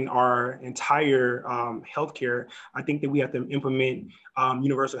strengthen our entire healthcare, I think that we have to implement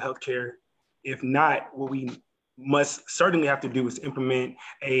universal healthcare. If not, what we must certainly have to do is implement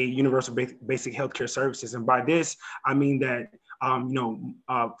a universal basic healthcare services. And by this, I mean that,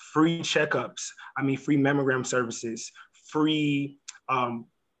 free checkups, free mammogram services, free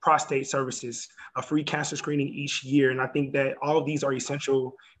prostate services, a free cancer screening each year. And I think that all of these are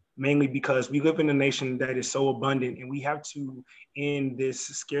essential, mainly because we live in a nation that is so abundant, and we have to end this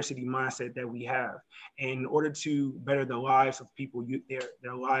scarcity mindset that we have. And in order to better the lives of people,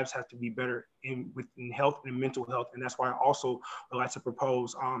 their lives have to be better in health and mental health. And that's why I also would like to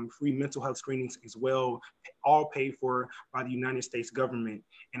propose free mental health screenings as well, all paid for by the United States government.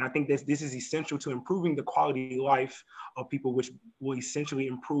 And I think that this is essential to improving the quality of life of people, which will essentially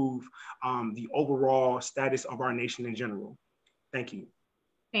improve the overall status of our nation in general. Thank you.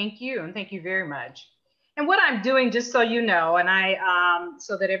 Thank you, and thank you very much. And what I'm doing, just so you know, and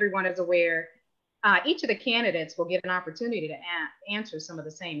so that everyone is aware, each of the candidates will get an opportunity to answer some of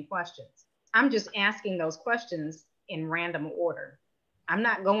the same questions. I'm just asking those questions in random order. I'm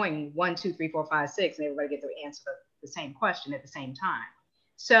not going 1, 2, 3, 4, 5, 6, and everybody gets to answer the same question at the same time.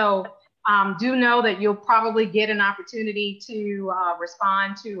 So do know that you'll probably get an opportunity to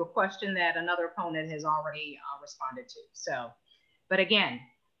respond to a question that another opponent has already responded to. So, but again,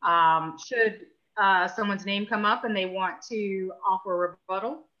 should someone's name come up and they want to offer a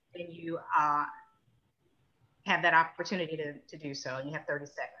rebuttal, then you have that opportunity to do so, and you have 30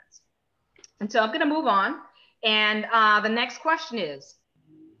 seconds. And so I'm going to move on. And the next question is,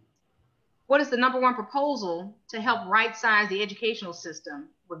 what is the #1 proposal to help right-size the educational system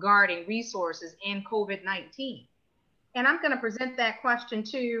regarding resources in COVID-19? And I'm going to present that question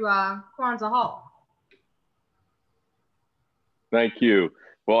to Kwanzaa Hall. Thank you.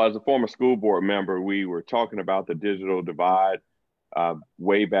 Well, as a former school board member, we were talking about the digital divide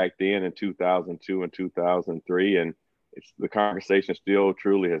way back then in 2002 and 2003. And the conversation still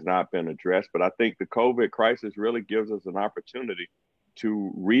truly has not been addressed. But I think the COVID crisis really gives us an opportunity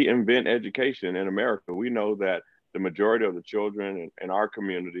to reinvent education in America. We know that the majority of the children in our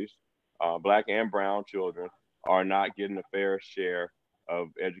communities, Black and brown children, are not getting a fair share of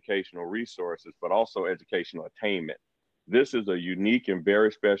educational resources, but also educational attainment. This is a unique and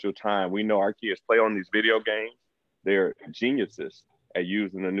very special time. We know our kids play on these video games. They're geniuses at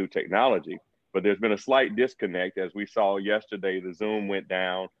using the new technology, but there's been a slight disconnect. As we saw yesterday, the Zoom went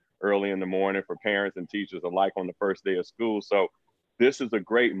down early in the morning for parents and teachers alike on the first day of school. So this is a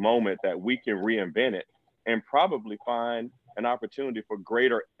great moment that we can reinvent it and probably find an opportunity for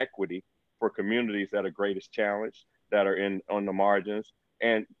greater equity for communities that are greatest challenged, that are on the margins,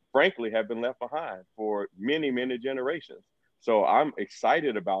 and frankly have been left behind for many, many generations. So I'm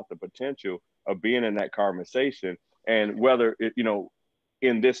excited about the potential of being in that conversation, and whether it,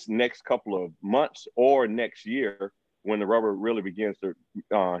 in this next couple of months or next year, when the rubber really begins to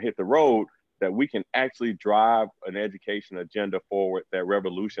hit the road, that we can actually drive an education agenda forward that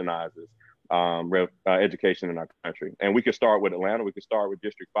revolutionizes education in our country. And we could start with Atlanta, we could start with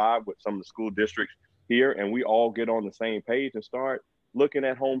District 5, with some of the school districts here, and we all get on the same page and start looking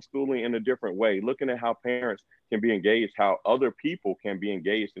at homeschooling in a different way, looking at how parents can be engaged, how other people can be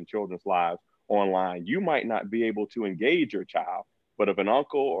engaged in children's lives online. You might not be able to engage your child, but if an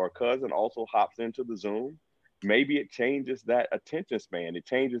uncle or a cousin also hops into the Zoom, maybe it changes that attention span. It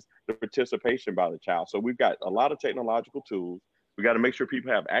changes the participation by the child. So we've got a lot of technological tools. We got to make sure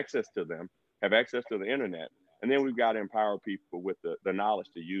people have access to them, have access to the internet. And then we've got to empower people with the knowledge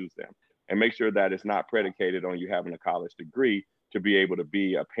to use them, and make sure that it's not predicated on you having a college degree to be able to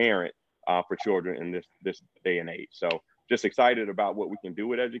be a parent for children in this day and age. So just excited about what we can do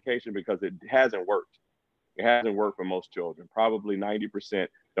with education, because it hasn't worked. It hasn't worked for most children. Probably 90%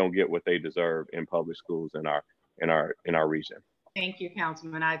 don't get what they deserve in public schools in our region. Thank you,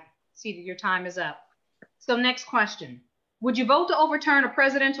 Councilman. I see that your time is up. So next question. Would you vote to overturn a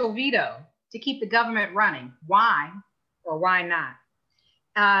presidential veto to keep the government running? Why or why not?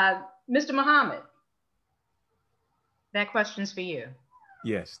 Mr. Muhammad, that question's for you.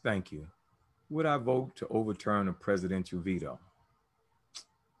 Yes, thank you. Would I vote to overturn a presidential veto?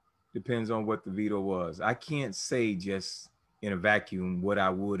 Depends on what the veto was. I can't say just in a vacuum what I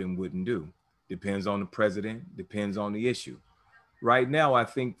would and wouldn't do. Depends on the president, depends on the issue. Right now, I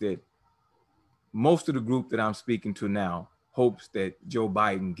think that most of the group that I'm speaking to now hopes that Joe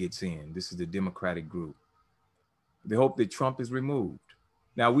Biden gets in. This is the Democratic group. They hope that Trump is removed.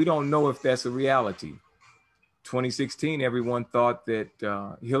 Now, we don't know if that's a reality. 2016, everyone thought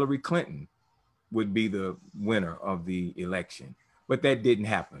that Hillary Clinton would be the winner of the election, but that didn't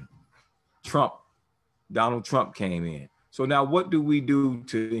happen. Donald Trump came in. So now what do we do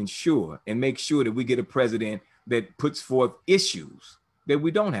to ensure and make sure that we get a president that puts forth issues that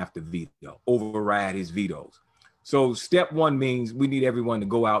we don't have to veto, override his vetoes? So step one means we need everyone to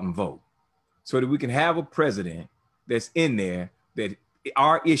go out and vote so that we can have a president that's in there that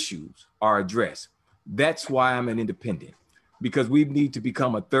our issues are addressed. That's why I'm an independent, because we need to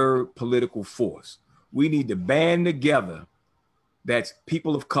become a third political force. We need to band together. That's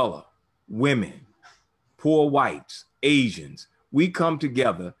people of color, women, poor whites, Asians. We come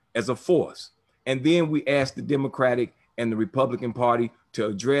together as a force. And then we ask the Democratic and the Republican Party to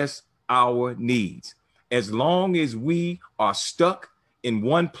address our needs. As long as we are stuck in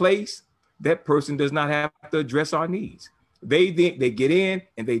one place, that person does not have to address our needs. They get in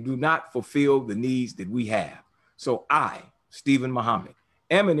and they do not fulfill the needs that we have. So I, Stephen Muhammad,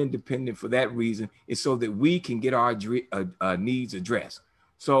 am an independent for that reason, is so that we can get our needs addressed.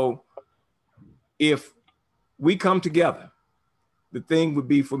 So if we come together, the thing would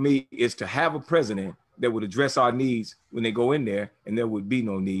be for me is to have a president that would address our needs when they go in there, and there would be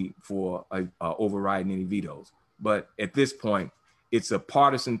no need for overriding any vetoes. But at this point, it's a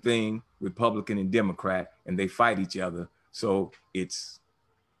partisan thing, Republican and Democrat, and they fight each other. So it's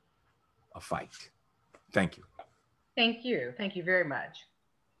a fight. Thank you. Thank you. Thank you very much.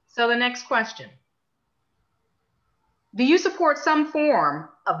 So the next question. Do you support some form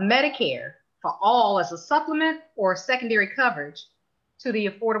of Medicare for all as a supplement or secondary coverage to the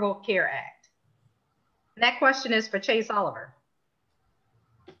Affordable Care Act? And that question is for Chase Oliver.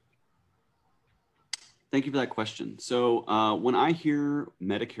 Thank you for that question. So when I hear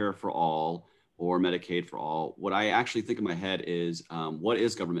Medicare for all or Medicaid for all, what I actually think in my head is what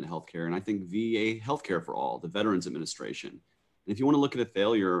is government healthcare? And I think VA healthcare for all, the Veterans Administration. And if you want to look at a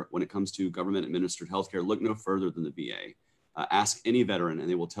failure when it comes to government administered healthcare, look no further than the VA. Ask any veteran and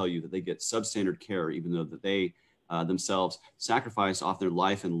they will tell you that they get substandard care, even though that they themselves sacrifice off their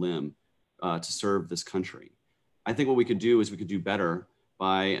life and limb to serve this country. I think what we could do is we could do better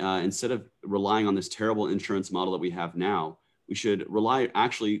by instead of relying on this terrible insurance model that we have now, we should rely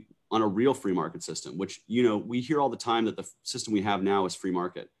actually on a real free market system, which, you know, we hear all the time that the system we have now is free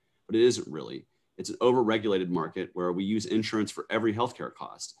market, but it isn't really. It's an overregulated market where we use insurance for every healthcare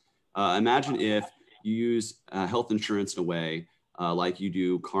cost. Imagine if you use health insurance in a way like you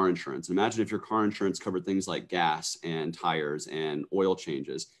do car insurance. Imagine if your car insurance covered things like gas and tires and oil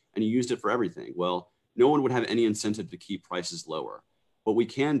changes, and you used it for everything. Well, no one would have any incentive to keep prices lower. What we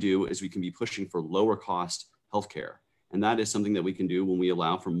can do is we can be pushing for lower cost healthcare. And that is something that we can do when we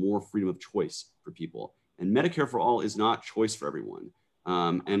allow for more freedom of choice for people. And Medicare for all is not choice for everyone.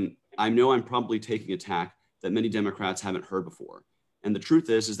 And I know I'm probably taking a tack that many Democrats haven't heard before. And the truth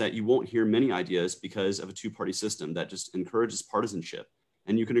is that you won't hear many ideas because of a two-party system that just encourages partisanship.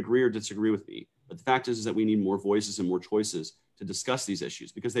 And you can agree or disagree with me. But the fact is that we need more voices and more choices to discuss these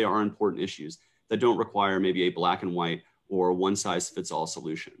issues because they are important issues that don't require maybe a black and white or one size fits all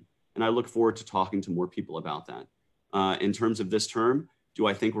solution. And I look forward to talking to more people about that. In terms of this term, do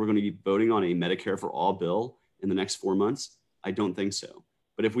I think we're going to be voting on a Medicare for all bill in the next 4 months? I don't think so.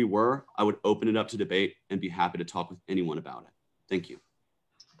 But if we were, I would open it up to debate and be happy to talk with anyone about it. Thank you.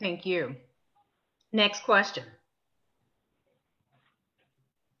 Thank you. Next question.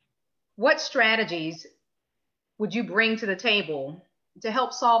 What strategies would you bring to the table to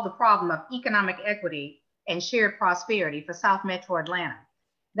help solve the problem of economic equity and shared prosperity for South Metro Atlanta?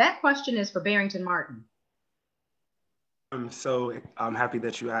 That question is for Barrington Martin. So I'm happy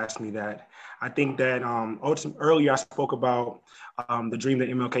that you asked me that. I think that earlier I spoke about the dream that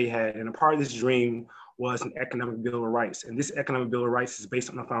MLK had, and a part of this dream was an economic bill of rights. And this economic bill of rights is based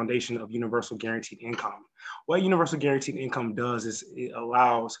on the foundation of universal guaranteed income. What universal guaranteed income does is it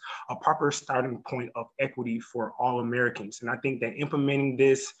allows a proper starting point of equity for all Americans. And I think that implementing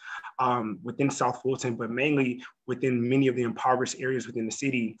this within South Fulton, but mainly within many of the impoverished areas within the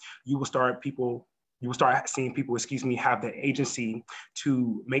city, you will start seeing people, have the agency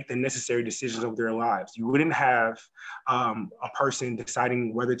to make the necessary decisions of their lives. You wouldn't have a person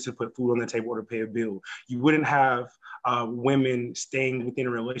deciding whether to put food on the table or to pay a bill. You wouldn't have women staying within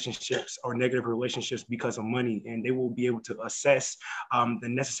relationships or negative relationships because of money, and they will be able to assess the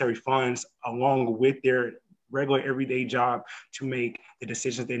necessary funds along with their regular everyday job to make the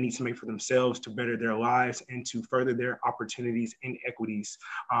decisions they need to make for themselves to better their lives and to further their opportunities and equities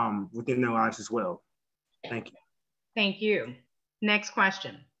within their lives as well. Thank you. Thank you. Next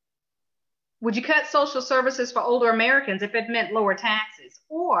question. Would you cut social services for older Americans if it meant lower taxes?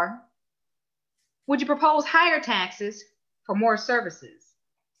 Or would you propose higher taxes for more services?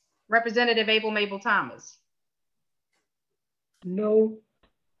 Representative Abel Mabel Thomas. No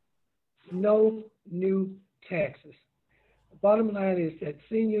new taxes. The bottom line is that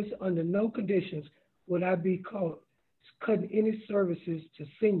seniors, under no conditions would I be caught cutting any services to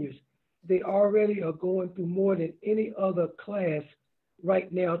seniors they already are going through more than any other class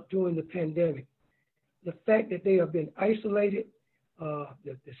right now during the pandemic. The fact that they have been isolated,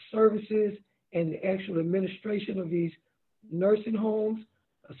 the services and the actual administration of these nursing homes,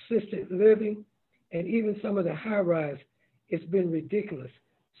 assisted living, and even some of the high-rise, it's been ridiculous.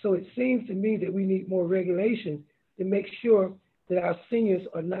 So it seems to me that we need more regulation to make sure that our seniors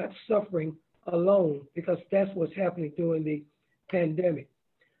are not suffering alone, because that's what's happening during the pandemic.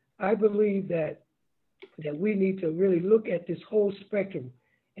 I believe that we need to really look at this whole spectrum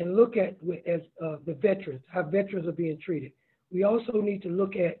and look at the veterans, how veterans are being treated. We also need to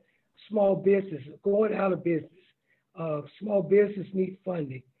look at small business going out of business. Small business need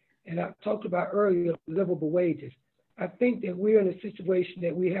funding. And I talked about earlier livable wages. I think that we're in a situation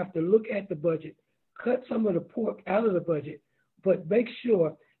that we have to look at the budget, cut some of the pork out of the budget, but make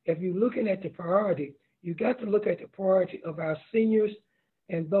sure if you're looking at the priority, you got to look at the priority of our seniors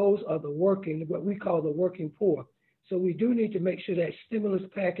and those are the working, what we call the working poor. So we do need to make sure that stimulus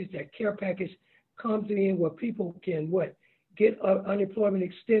package, that care package comes in where people can get unemployment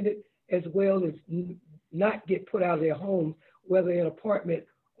extended, as well as not get put out of their homes, whether in apartment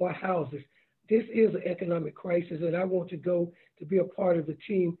or houses. This is an economic crisis, and I want to go to be a part of the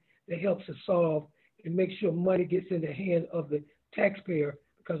team that helps us solve and make sure money gets in the hand of the taxpayer,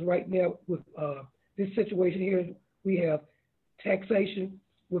 because right now with this situation here, we have taxation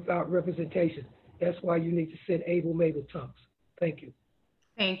without representation. That's why you need to send able Mabel Tunks. Thank you.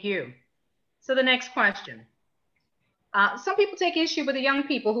 Thank you. So the next question. Some people take issue with the young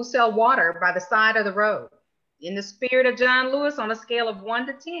people who sell water by the side of the road. In the spirit of John Lewis, on a scale of 1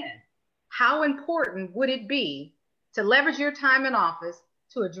 to 10, how important would it be to leverage your time in office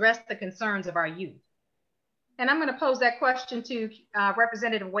to address the concerns of our youth? And I'm going to pose that question to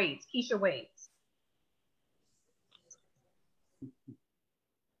Representative Waits, Keisha Waits.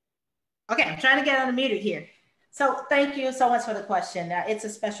 Okay, I'm trying to get unmuted here. So thank you so much for the question. It's a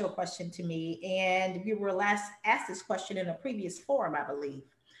special question to me. And we were last asked this question in a previous forum, I believe.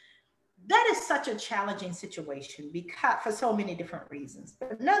 That is such a challenging situation because for so many different reasons.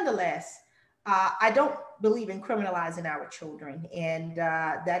 But nonetheless, I don't believe in criminalizing our children. And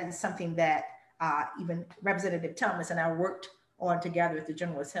that is something that even Representative Thomas and I worked on together at the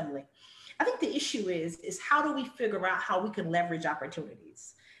General Assembly. I think the issue is how do we figure out how we can leverage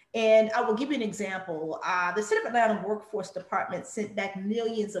opportunities? And I will give you an example. The City of Atlanta Workforce Department sent back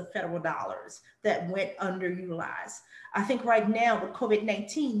millions of federal dollars that went underutilized. I think right now with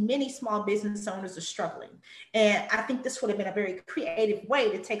COVID-19, many small business owners are struggling. And I think this would have been a very creative way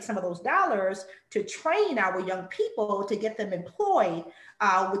to take some of those dollars to train our young people to get them employed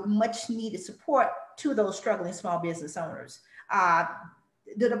with much needed support to those struggling small business owners.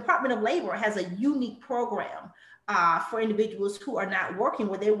 The Department of Labor has a unique program for individuals who are not working,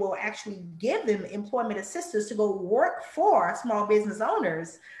 where they will actually give them employment assistance to go work for small business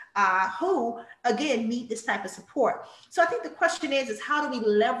owners who, again, need this type of support. So I think the question is how do we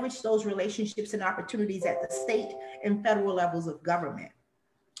leverage those relationships and opportunities at the state and federal levels of government?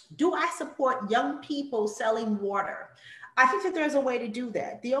 Do I support young people selling water? I think that there's a way to do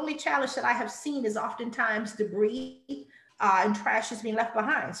that. The only challenge that I have seen is oftentimes debris and trash is being left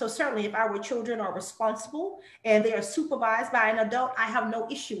behind. So certainly if our children are responsible and they are supervised by an adult, I have no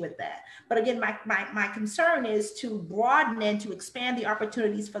issue with that. But again, my concern is to broaden and to expand the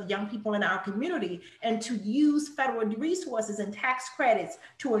opportunities for young people in our community and to use federal resources and tax credits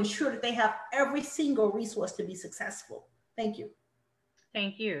to ensure that they have every single resource to be successful. Thank you.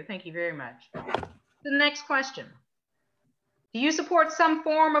 Thank you. Thank you very much. The next question. Do you support some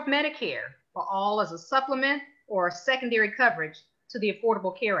form of Medicare for all as a supplement or secondary coverage to the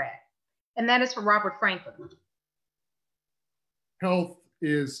Affordable Care Act? And that is for Robert Franklin. Health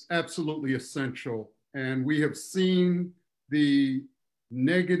is absolutely essential. And we have seen the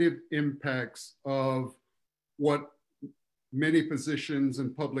negative impacts of what many physicians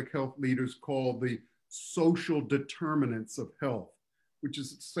and public health leaders call the social determinants of health, which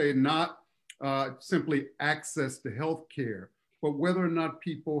is to say not simply access to health care, but whether or not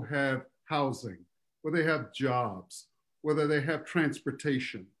people have housing, whether they have jobs, whether they have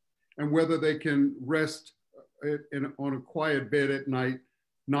transportation, and whether they can rest on a quiet bed at night,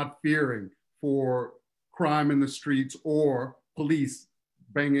 not fearing for crime in the streets or police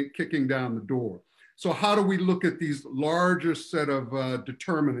kicking down the door. So how do we look at these larger set of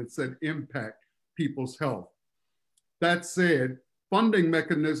determinants that impact people's health? That said, funding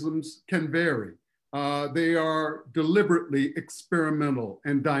mechanisms can vary. They are deliberately experimental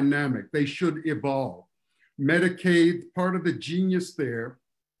and dynamic. They should evolve. Medicaid, part of the genius there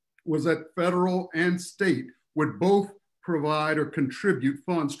was that federal and state would both provide or contribute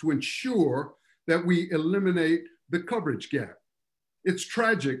funds to ensure that we eliminate the coverage gap. It's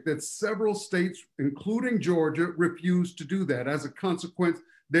tragic that several states, including Georgia, refuse to do that. As a consequence,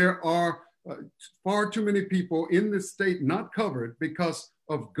 there are far too many people in this state not covered because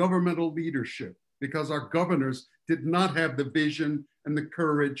of governmental leadership, because our governors did not have the vision and the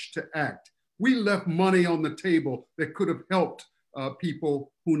courage to act. We left money on the table that could have helped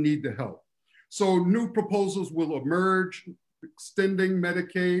people who need the help. So new proposals will emerge, extending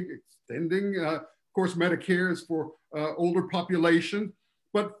Medicaid, extending, of course, Medicare is for older population,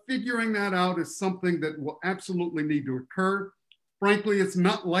 but figuring that out is something that will absolutely need to occur. Frankly, it's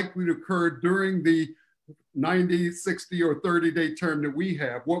not likely to occur during the 90, 60, or 30-day term that we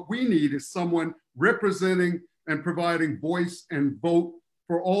have. What we need is someone representing and providing voice and vote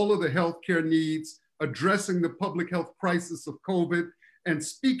for all of the healthcare needs, addressing the public health crisis of COVID, and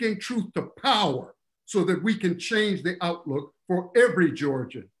speaking truth to power so that we can change the outlook for every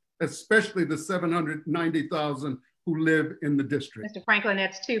Georgian, especially the 790,000 who live in the district. Mr. Franklin,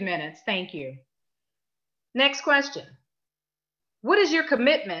 that's 2 minutes. Thank you. Next question. What is your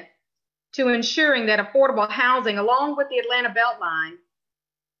commitment to ensuring that affordable housing along with the Atlanta Beltline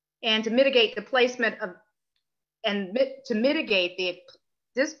and to mitigate the placement of to mitigate the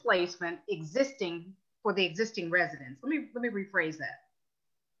displacement existing for the existing residents? Let me rephrase that.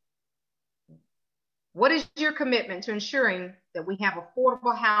 What is your commitment to ensuring that we have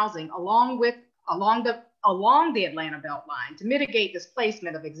affordable housing along the Atlanta Beltline to mitigate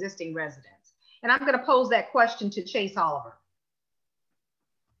displacement of existing residents? And I'm going to pose that question to Chase Oliver.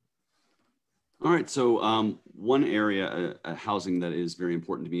 All right, so one area housing that is very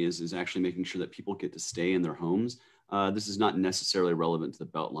important to me is actually making sure that people get to stay in their homes. This is not necessarily relevant to the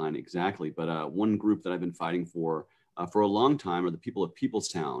Beltline exactly, but one group that I've been fighting for a long time are the people of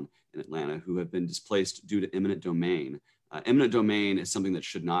Peoplestown in Atlanta who have been displaced due to eminent domain. Eminent domain is something that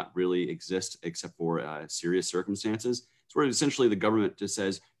should not really exist except for serious circumstances. It's where essentially the government just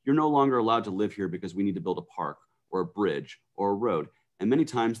says, you're no longer allowed to live here because we need to build a park or a bridge or a road. And many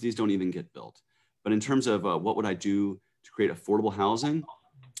times these don't even get built. But in terms of what would I do to create affordable housing,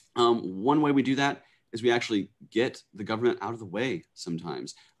 one way we do that is we actually get the government out of the way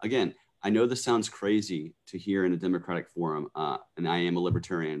sometimes. Again, I know this sounds crazy to hear in a Democratic forum, and I am a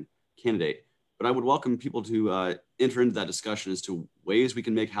libertarian candidate, but I would welcome people to enter into that discussion as to ways we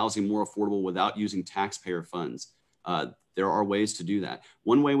can make housing more affordable without using taxpayer funds. There are ways to do that.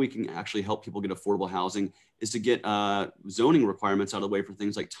 One way we can actually help people get affordable housing is to get zoning requirements out of the way for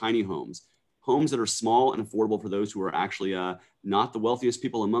things like tiny homes. Homes that are small and affordable for those who are actually not the wealthiest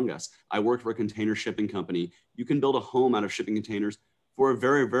people among us. I worked for a container shipping company. You can build a home out of shipping containers for a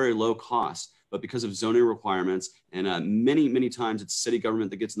very, very low cost. But because of zoning requirements and many, many times it's city government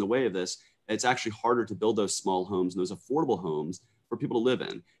that gets in the way of this, it's actually harder to build those small homes and those affordable homes for people to live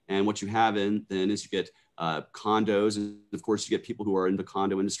in. And what you have then is you get condos. And of course, you get people who are in the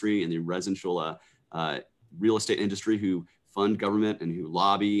condo industry and the residential real estate industry who fund government and who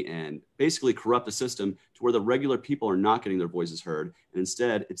lobby and basically corrupt the system to where the regular people are not getting their voices heard. And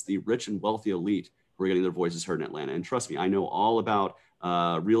instead, it's the rich and wealthy elite who are getting their voices heard in Atlanta. And trust me, I know all about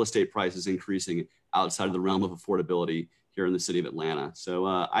real estate prices increasing outside of the realm of affordability here in the city of Atlanta. So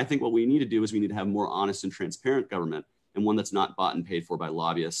I think what we need to do is we need to have more honest and transparent government and one that's not bought and paid for by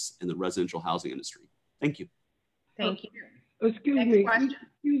lobbyists in the residential housing industry. Thank you. Thank you. Excuse me.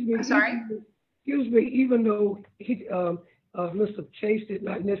 I'm sorry. Excuse me, even though Mr. Chase did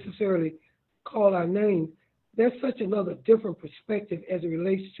not necessarily call our name, there's such another different perspective as it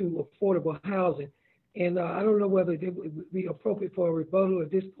relates to affordable housing. And I don't know whether it would be appropriate for a rebuttal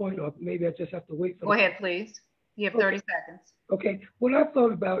at this point, or maybe I just have to wait for Go ahead, please. You have 30 seconds. Okay. What I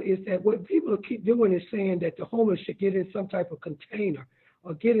thought about is that what people keep doing is saying that the homeless should get in some type of container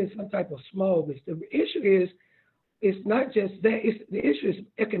or get in some type of small business. The issue is, it's not just that, the issue is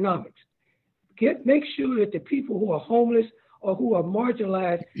economics. Make sure that the people who are homeless or who are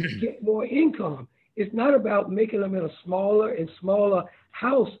marginalized get more income. It's not about making them in a smaller and smaller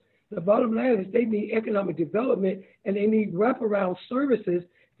house. The bottom line is they need economic development and they need wraparound services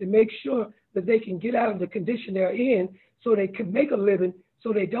to make sure that they can get out of the condition they're in so they can make a living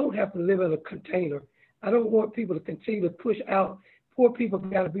so they don't have to live in a container. I don't want people to continue to push out. Poor people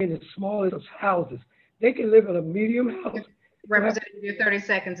got to be in the smallest of houses. They can live in a medium house. Representative, your 30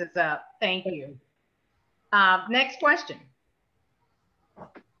 seconds is up. Thank you. Next question.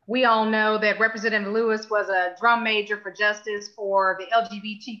 We all know that Representative Lewis was a drum major for justice for the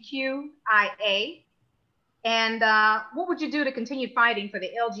LGBTQIA. And what would you do to continue fighting for the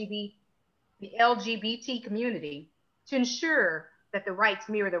LGBT community to ensure that the rights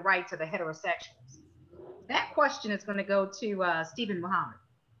mirror the rights of the heterosexuals? That question is going to go to Stephen Muhammad.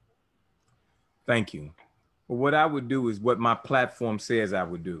 Thank you. Well, what I would do is what my platform says I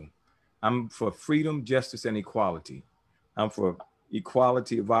would do. I'm for freedom, justice, and equality. I'm for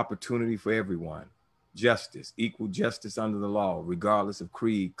equality of opportunity for everyone. Justice, equal justice under the law, regardless of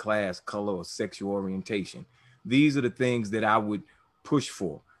creed, class, color, or sexual orientation. These are the things that I would push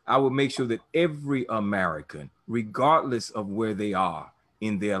for. I would make sure that every American, regardless of where they are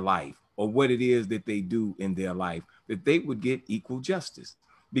in their life or what it is that they do in their life, that they would get equal justice.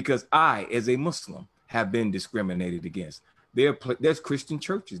 Because I, as a Muslim, have been discriminated against. There's Christian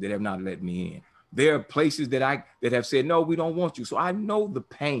churches that have not let me in. There are places that have said, no, we don't want you. So I know the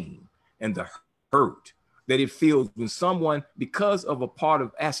pain and the hurt that it feels when someone, because of a part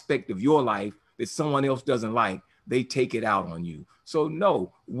of aspect of your life that someone else doesn't like, they take it out on you. So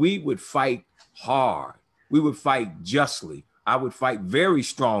no, we would fight hard. We would fight justly. I would fight very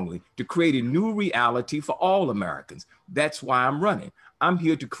strongly to create a new reality for all Americans. That's why I'm running. I'm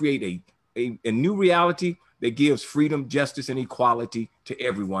here to create a new reality that gives freedom, justice, and equality to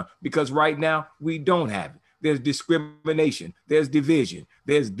everyone. Because right now, we don't have it. There's discrimination, there's division,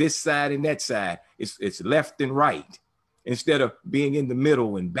 there's this side and that side. It's left and right instead of being in the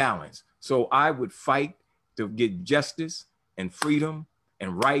middle and balance. So I would fight to get justice and freedom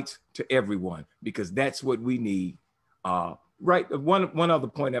and rights to everyone, because that's what we need. Right. One other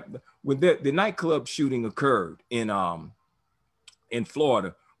point, when the nightclub shooting occurred in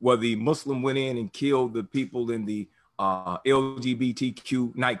Florida, where the Muslim went in and killed the people in the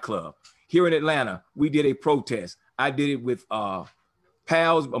LGBTQ nightclub. Here in Atlanta, we did a protest. I did it with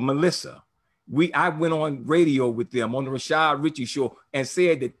pals, Melissa. I went on radio with them on the Rashad Ritchie show and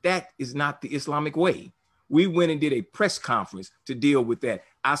said that that is not the Islamic way. We went and did a press conference to deal with that.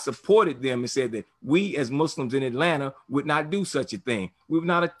 I supported them and said that we as Muslims in Atlanta would not do such a thing. We would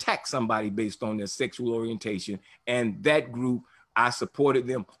not attack somebody based on their sexual orientation. And that group, I supported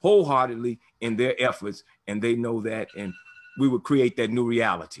them wholeheartedly in their efforts, and they know that, and we would create that new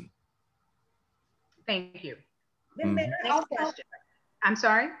reality. Thank you. Next question. I'm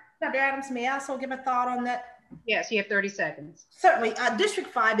sorry? Dr. Adams, may I also give a thought on that? Yes, you have 30 seconds. Certainly. District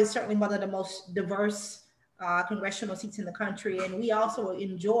 5 is certainly one of the most diverse congressional seats in the country, and we also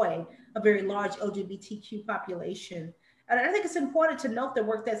enjoy a very large LGBTQ population. And I think it's important to note the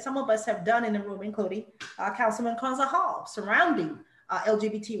work that some of us have done in the room, including Councilman Konza Hall, surrounding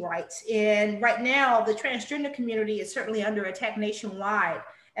LGBT rights. And right now, the transgender community is certainly under attack nationwide.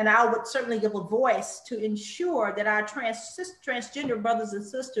 And I would certainly give a voice to ensure that our transgender brothers and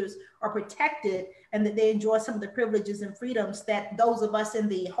sisters are protected and that they enjoy some of the privileges and freedoms that those of us in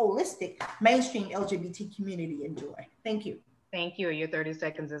the holistic mainstream LGBT community enjoy. Thank you. Thank you. Your 30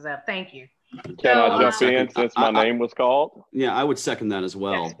 seconds is up. Thank you. Can I jump in since my name was called? Yeah, I would second that as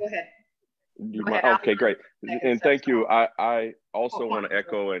well. Yes, go ahead. Okay, great. And thank you. I also want to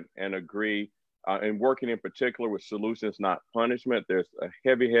echo and agree. And working in particular with solutions, not punishment. There's a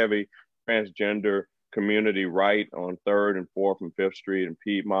heavy transgender community right on 3rd and 4th and 5th Street in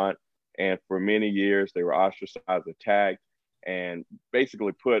Piedmont. And for many years, they were ostracized, attacked, and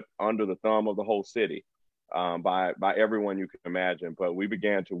basically put under the thumb of the whole city by everyone you can imagine. But we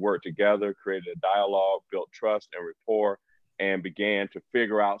began to work together, created a dialogue, built trust and rapport, and began to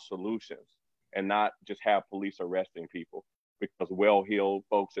figure out solutions and not just have police arresting people, because well-heeled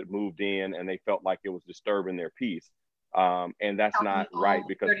folks had moved in and they felt like it was disturbing their peace. And that's not right,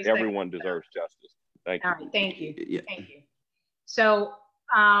 because everyone deserves justice. Thank you. All right, thank you. Yeah. Thank you. So,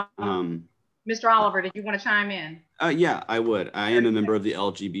 Mr. Oliver, did you want to chime in? Yeah, I would. I am a member of the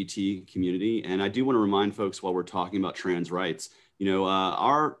LGBT community, and I do want to remind folks while we're talking about trans rights, you know,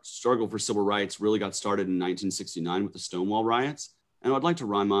 our struggle for civil rights really got started in 1969 with the Stonewall riots. And I'd like to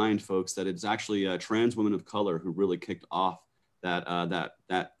remind folks that it's actually trans women of color who really kicked off that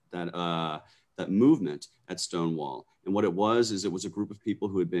movement at Stonewall. And what it was is it was a group of people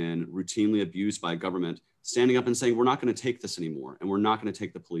who had been routinely abused by government standing up and saying, we're not going to take this anymore, and we're not going to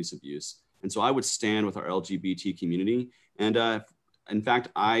take the police abuse. And so I would stand with our LGBT community. And in fact,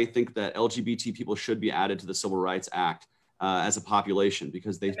 I think that LGBT people should be added to the Civil Rights Act as a population,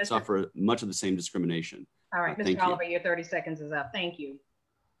 because they suffer much of the same discrimination. All right, Mr. Oliver, your 30 seconds is up. Thank you.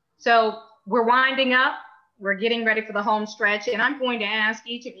 So we're winding up. We're getting ready for the home stretch. And I'm going to ask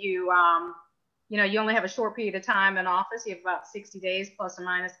each of you, you know, you only have a short period of time in office. You have about 60 days, plus or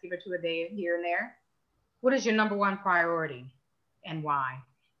minus, give or two a day here and there. What is your #1 priority and why?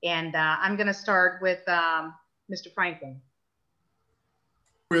 And I'm going to start with Mr. Franklin.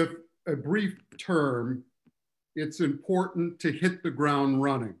 With a brief term, it's important to hit the ground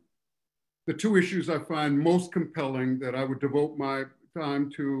running. The two issues I find most compelling that I would devote my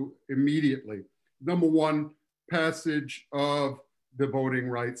time to immediately number one, passage of the Voting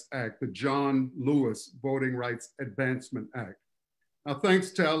Rights Act, the John Lewis Voting Rights Advancement Act. Now,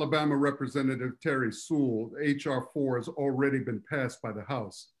 thanks to Alabama Representative Terry Sewell, H.R. 4 has already been passed by the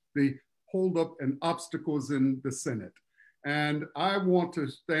House. The holdup and obstacles in the Senate. And I want to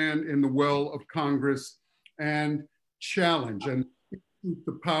stand in the well of Congress and challenge and keep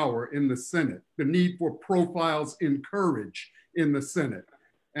the power in the Senate, the need for profiles in courage in the Senate.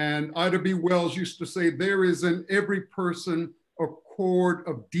 And Ida B. Wells used to say, there is in every person a chord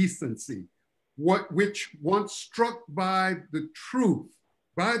of decency, which once struck by the truth,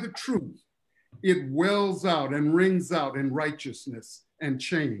 it wells out and rings out in righteousness and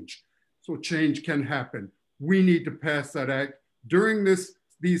change. So change can happen. We need to pass that act during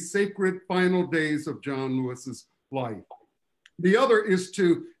these sacred final days of John Lewis's life. The other is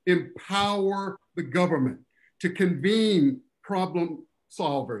to empower the government to convene problem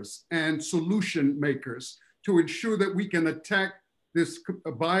solvers and solution makers to ensure that we can attack this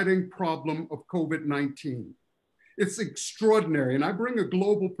abiding problem of COVID-19. It's extraordinary, and I bring a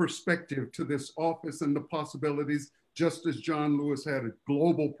global perspective to this office and the possibilities, just as John Lewis had a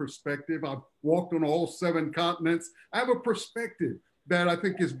global perspective. I've walked on all 7 continents. I have a perspective that I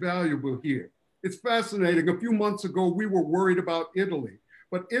think is valuable here. It's fascinating. A few months ago, we were worried about Italy,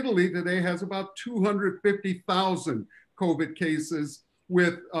 but Italy today has about 250,000 COVID cases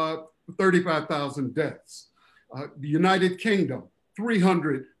with 35,000 deaths. The United Kingdom,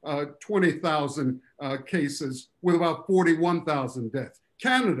 320,000 cases with about 41,000 deaths.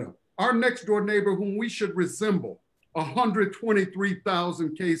 Canada, our next door neighbor whom we should resemble,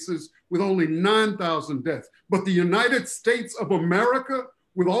 123,000 cases with only 9,000 deaths. But the United States of America,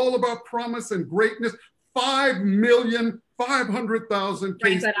 with all of our promise and greatness, 5,500,000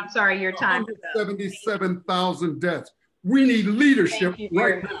 cases. I'm sorry, your time. 177,000 deaths. We need leadership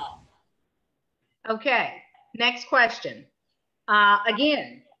right now. Okay, next question.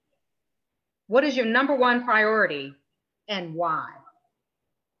 Again, what is your #1 priority and why?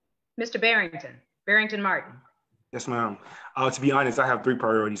 Mr. Barrington Martin. Yes, ma'am. To be honest, I have 3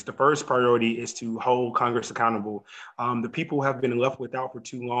 priorities. The first priority is to hold Congress accountable. The people have been left without for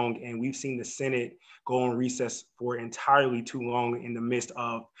too long, and we've seen the Senate go on recess for entirely too long in the midst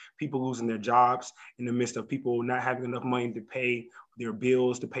of people losing their jobs, in the midst of people not having enough money to pay their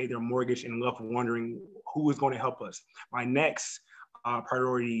bills, to pay their mortgage, and left wondering who is going to help us. My next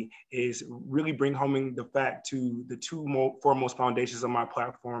priority is really bring home the fact to the 2 foremost foundations of my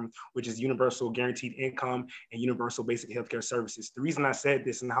platform, which is universal guaranteed income and universal basic healthcare services. The reason I said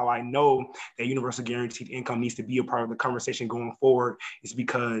this and how I know that universal guaranteed income needs to be a part of the conversation going forward is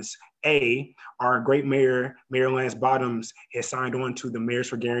because A, our great mayor, Mayor Lance Bottoms, has signed on to the Mayors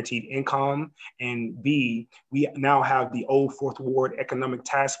for Guaranteed Income, and B, we now have the old 4th Ward Economic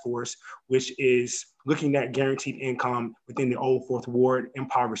Task Force, which is looking at guaranteed income within the old 4th Ward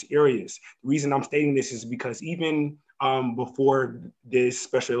impoverished areas. The reason I'm stating this is because even before this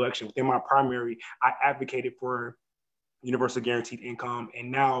special election, within my primary, I advocated for universal guaranteed income,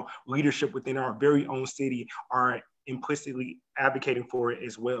 and now leadership within our very own city are implicitly advocating for it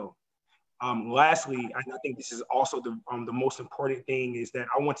as well. Lastly, I think this is also the most important thing, is that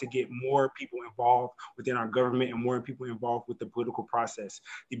I want to get more people involved within our government and more people involved with the political process.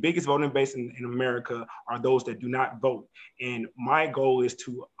 The biggest voting base in America are those that do not vote. And my goal is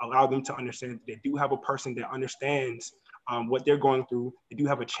to allow them to understand that they do have a person that understands what they're going through. They do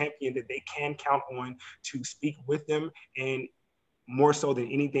have a champion that they can count on to speak with them, and more so than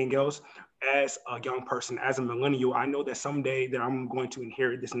anything else, as a young person, as a millennial, I know that someday that I'm going to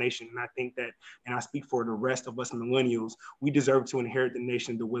inherit this nation. And I think that, and I speak for the rest of us millennials, we deserve to inherit the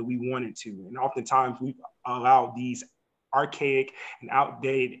nation the way we want it to. And oftentimes we've allowed these archaic and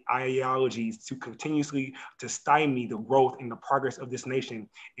outdated ideologies to continuously to stymie the growth and the progress of this nation.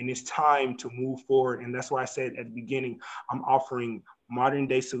 And it's time to move forward. And that's why I said at the beginning, I'm offering modern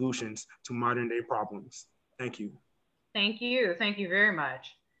day solutions to modern day problems. Thank you. Thank you. Thank you very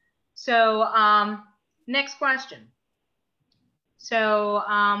much. So next question. So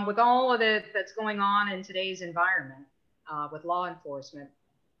with all of that's going on in today's environment with law enforcement,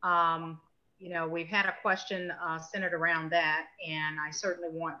 you know, we've had a question centered around that, and I certainly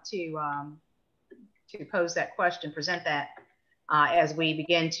want to pose that question, present that as we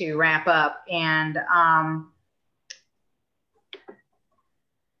begin to wrap up. And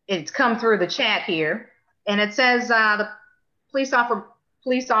it's come through the chat here, and it says the police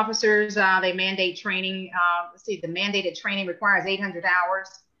officers, they mandate training. Let's see, the mandated training requires 800 hours,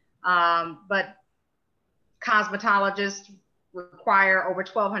 but cosmetologists require over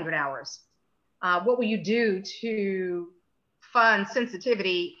 1,200 hours. What will you do to fund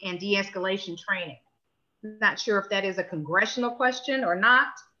sensitivity and de-escalation training. Not sure if that is a congressional question or not,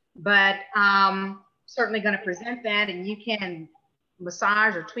 but certainly going to present that, and you can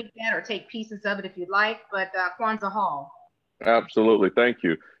massage or tweak that or take pieces of it if you'd like. But Kwanzaa Hall. Absolutely, thank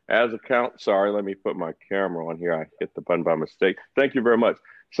you. As a sorry, let me put my camera on here. I hit the button by mistake. Thank you very much.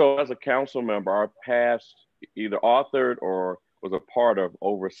 So as a council member, our past either authored or was a part of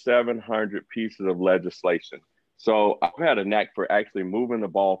over 700 pieces of legislation. So I've had a knack for actually moving the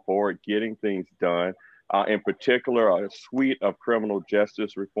ball forward, getting things done. In particular, a suite of criminal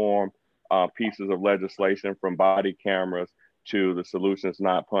justice reform pieces of legislation, from body cameras to the solutions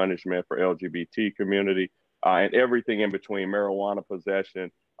not punishment for LGBT community, and everything in between, marijuana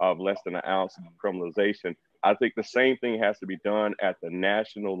possession of less than an ounce of criminalization. I think the same thing has to be done at the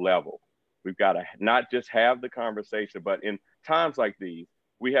national level. We've got to not just have the conversation, but in times like these,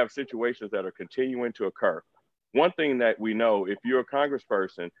 we have situations that are continuing to occur. One thing that we know, if you're a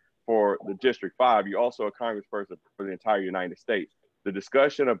congressperson for the District 5, you're also a congressperson for the entire United States. The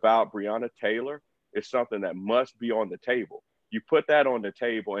discussion about Breonna Taylor is something that must be on the table. You put that on the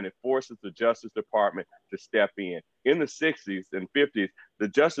table and it forces the Justice Department to step in. In the 60s and 50s, the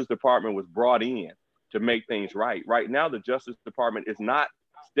Justice Department was brought in to make things right. Right now, the Justice Department is not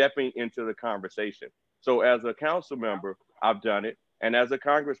stepping into the conversation. So as a council member, I've done it. And as a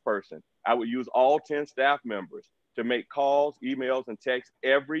congressperson, I would use all 10 staff members to make calls, emails, and texts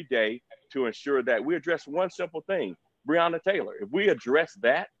every day to ensure that we address one simple thing, Breonna Taylor. If we address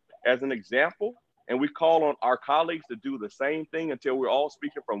that as an example, and we call on our colleagues to do the same thing until we're all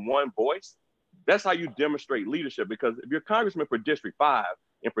speaking from one voice, that's how you demonstrate leadership. Because if you're congressman for District 5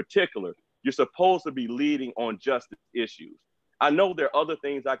 in particular, you're supposed to be leading on justice issues. I know there are other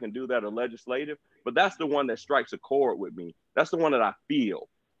things I can do that are legislative, but that's the one that strikes a chord with me. That's the one that I feel.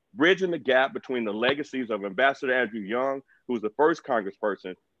 Bridging the gap between the legacies of Ambassador Andrew Young, who was the first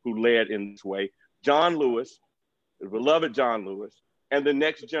congressperson who led in this way, John Lewis, the beloved John Lewis, and the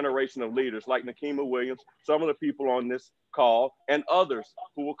next generation of leaders like Nikema Williams, some of the people on this call, and others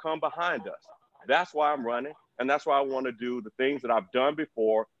who will come behind us. That's why I'm running, and that's why I want to do the things that I've done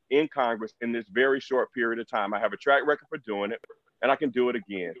before in Congress in this very short period of time. I have a track record for doing it, and I can do it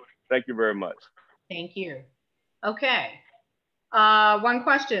again. Thank you very much. Thank you. Okay. One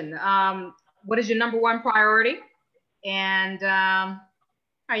question. What is your number one priority? And how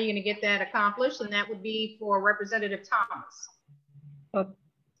are you going to get that accomplished? And that would be for Representative Thomas.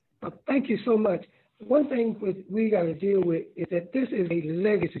 Thank you so much. One thing we got to deal with is that this is a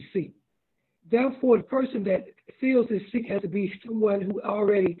legacy seat. Therefore, the person that fills this seat has to be someone who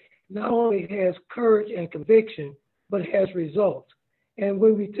already not only has courage and conviction, but has results. And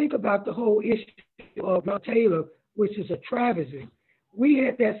when we think about the whole issue of Breonna Taylor, which is a travesty, we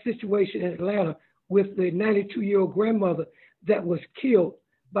had that situation in Atlanta with the 92-year-old grandmother that was killed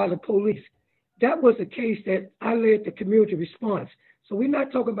by the police. That was a case that I led the community response. So we're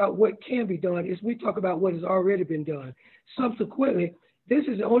not talking about what can be done, we talk about what has already been done. Subsequently, this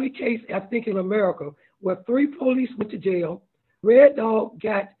is the only case, I think, in America where 3 police went to jail, Red Dog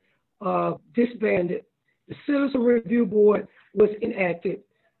got disbanded, the Citizen Review Board was enacted,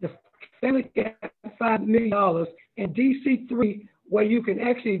 the family got $5 million, and DC-3, where you can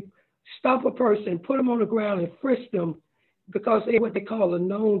actually stop a person, put them on the ground and frisk them because they're what they call a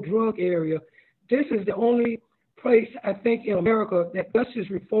known drug area. This is the only place, I think, in America that justice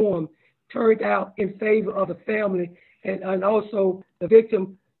reform turned out in favor of the family, and also the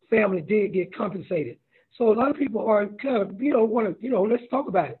victim family did get compensated. So a lot of people are kind of, want to, let's talk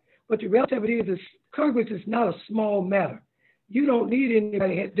about it. But the reality is Congress is not a small matter. You don't need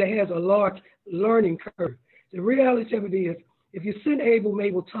anybody that has a large learning curve. The reality of it is, if you send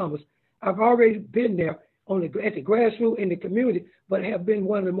Mabel Thomas, I've already been there at the grassroots in the community, but have been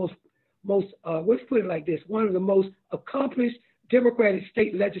one of the most let's put it like this, one of the most accomplished Democratic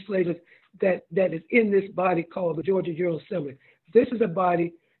state legislators that is in this body called the Georgia General Assembly. This is a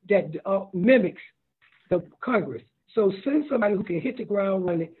body that mimics the Congress. So send somebody who can hit the ground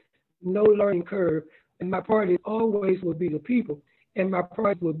running, no learning curve, and my party always will be the people, and my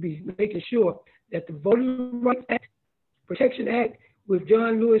party will be making sure that the Voting Rights Act, Protection Act with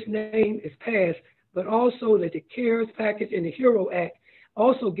John Lewis' name is passed, but also that the CARES package and the HERO Act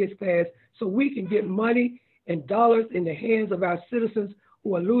also gets passed so we can get money and dollars in the hands of our citizens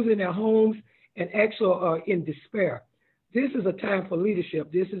who are losing their homes and actually are in despair. This is a time for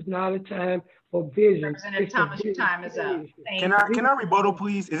leadership. This is not a time for vision. Representative Thomas, your time is up. Can I rebuttal,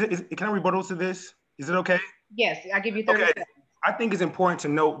 please? Can I rebuttal to this? Is it okay? Yes, I'll give you 30 seconds. I think it's important to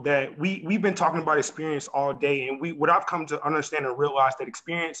note that we've been talking about experience all day, and what I've come to understand and realize that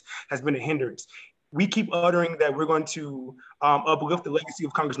experience has been a hindrance. we keep uttering that we're going to uplift the legacy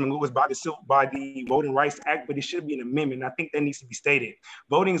of Congressman Lewis by the Voting Rights Act, but it should be an amendment. I think that needs to be stated.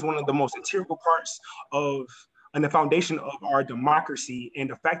 Voting is one of the most integral parts of and the foundation of our democracy, and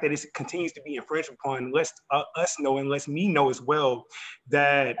the fact that it continues to be infringed upon lets us know and lets me know as well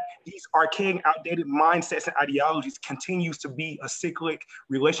that these archaic, outdated mindsets and ideologies continues to be a cyclic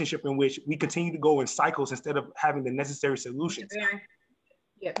relationship in which we continue to go in cycles instead of having the necessary solutions.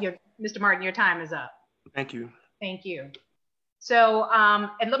 Mr. Martin, your time is up. Thank you. Thank you. So,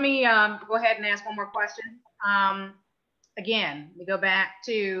 and let me go ahead and ask one more question. Again, we go back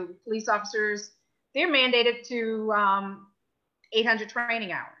to police officers. They're mandated to 800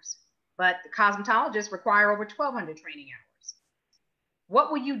 training hours, but the cosmetologists require over 1,200 training hours. What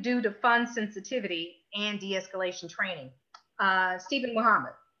will you do to fund sensitivity and de-escalation training? Stephen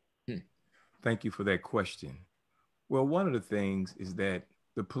Muhammad. Thank you for that question. Well, one of the things is that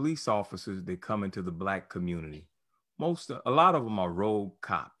the police officers that come into the Black community, a lot of them are rogue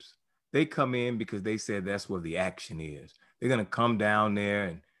cops. They come in because they said that's where the action is. They're gonna come down there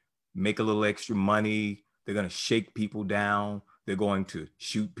and make a little extra money. They're going to shake people down. They're going to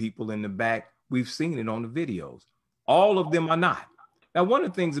shoot people in the back. We've seen it on the videos. All of them are not. Now, one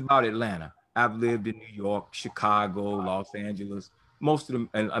of the things about Atlanta, I've lived in New York, Chicago, Los Angeles, most of them,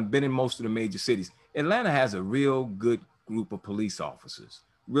 and I've been in most of the major cities. Atlanta has a real good group of police officers,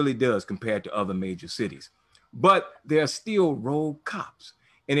 really does compared to other major cities. But there are still rogue cops.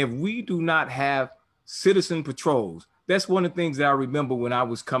 And if we do not have citizen patrols, that's one of the things that I remember when I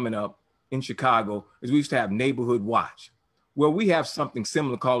was coming up in Chicago, is we used to have neighborhood watch. Well, we have something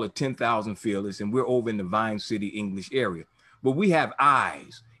similar called a 10,000 Fearless, and we're over in the Vine City English area. But we have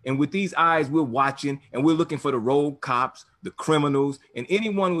eyes, and with these eyes, we're watching and we're looking for the rogue cops, the criminals, and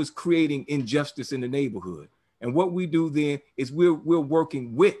anyone who's creating injustice in the neighborhood. And what we do then is we're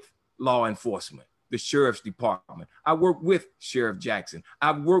working with law enforcement, the sheriff's department. I work with Sheriff Jackson.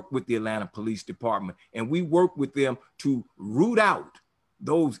 I've worked with the Atlanta Police Department, and we work with them to root out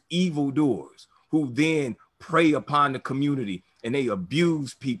those evildoers who then prey upon the community and they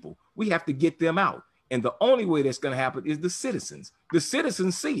abuse people. We have to get them out. And the only way that's going to happen is the citizens. The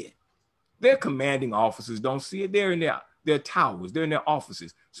citizens see it. Their commanding officers don't see it. They're in their towers, they're in their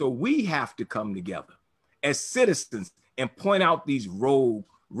offices. So we have to come together as citizens and point out these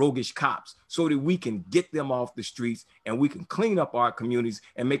roguish cops so that we can get them off the streets and we can clean up our communities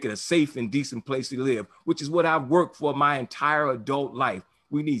and make it a safe and decent place to live, which is what I've worked for my entire adult life.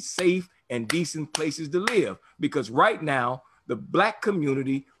 We need safe and decent places to live, because right now, the Black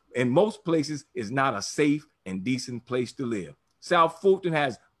community in most places is not a safe and decent place to live. South Fulton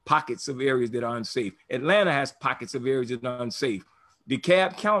has pockets of areas that are unsafe. Atlanta has pockets of areas that are unsafe.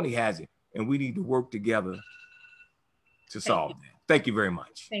 DeKalb County has it, and we need to work together to solve that. Thank you very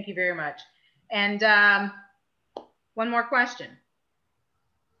much. Thank you very much. And one more question.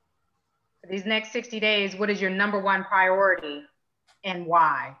 For these next 60 days, what is your #1 priority and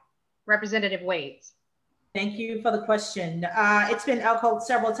why? Representative Waits. Thank you for the question. It's been echoed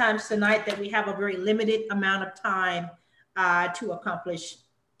several times tonight that we have a very limited amount of time to accomplish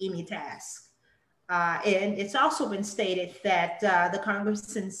any task. And it's also been stated that the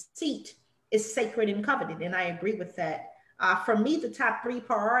congressman's seat is sacred and coveted, and I agree with that. For me, the top 3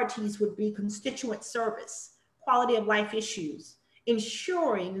 priorities would be constituent service, quality of life issues,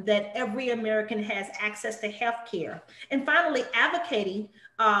 ensuring that every American has access to health care, and finally advocating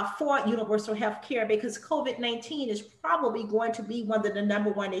for universal health care, because COVID-19 is probably going to be one of the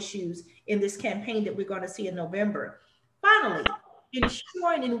 #1 issues in this campaign that we're going to see in November. Finally,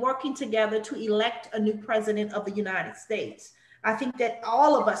 ensuring and working together to elect a new president of the United States. I think that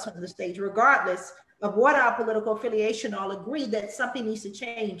all of us on the stage, regardless of what our political affiliation, all agree that something needs to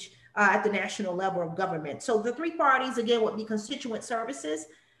change at the national level of government. So the 3 priorities, again, would be constituent services.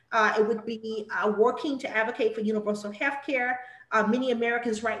 It would be working to advocate for universal health care. Many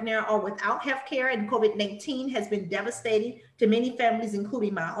Americans right now are without health care, and COVID-19 has been devastating to many families,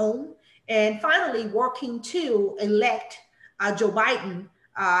 including my own. And finally, working to elect Joe Biden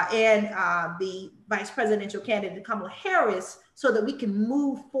and the vice presidential candidate Kamala Harris, so that we can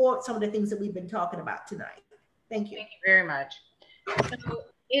move forward some of the things that we've been talking about tonight. Thank you. Thank you very much. So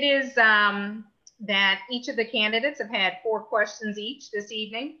it is that each of the candidates have had 4 questions each this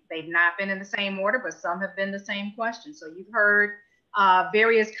evening. They've not been in the same order, but some have been the same question. So you've heard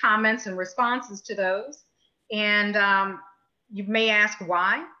various comments and responses to those. And you may ask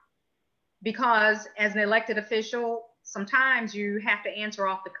why, because as an elected official, sometimes you have to answer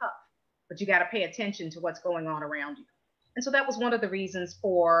off the cuff, but you got to pay attention to what's going on around you. And so that was one of the reasons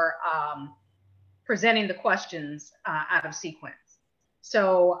for presenting the questions out of sequence.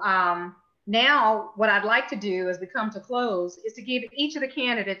 So Now, what I'd like to do as we come to close is to give each of the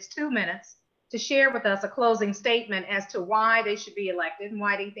candidates 2 minutes to share with us a closing statement as to why they should be elected and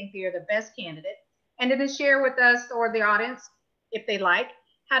why they think they are the best candidate, and then to share with us or the audience, if they like,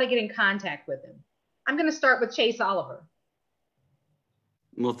 how to get in contact with them. I'm going to start with Chase Oliver.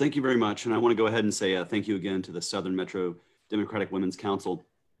 Well, thank you very much. And I want to go ahead and say thank you again to the Southern Metro Democratic Women's Council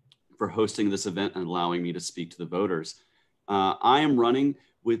for hosting this event and allowing me to speak to the voters. I am running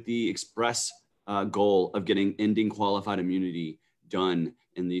with the express goal of ending qualified immunity done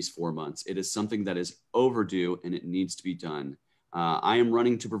in these 4 months. It is something that is overdue and it needs to be done. I am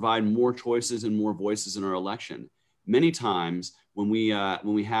running to provide more choices and more voices in our election. Many times when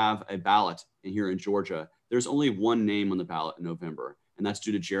we have a ballot here in Georgia, there's only one name on the ballot in November, and that's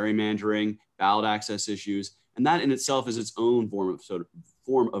due to gerrymandering, ballot access issues, and that in itself is its own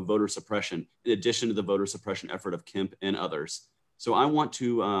form of voter suppression, in addition to the voter suppression effort of Kemp and others. So I want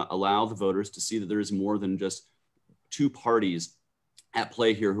to allow the voters to see that there is more than just two parties at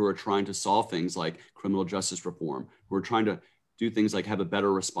play here who are trying to solve things like criminal justice reform, who are trying to do things like have a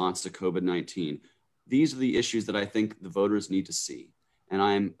better response to COVID-19. These are the issues that I think the voters need to see. And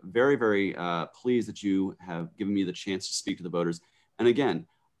I'm very, very pleased that you have given me the chance to speak to the voters. And again,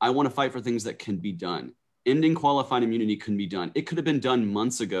 I want to fight for things that can be done. Ending qualified immunity can be done. It could have been done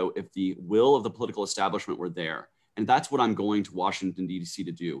months ago if the will of the political establishment were there. And that's what I'm going to Washington, D.C.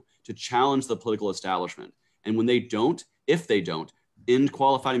 to do, to challenge the political establishment. And when they don't, if they don't, end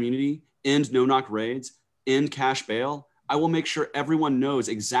qualified immunity, end no-knock raids, end cash bail, I will make sure everyone knows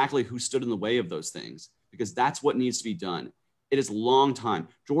exactly who stood in the way of those things, because that's what needs to be done. It is a long time.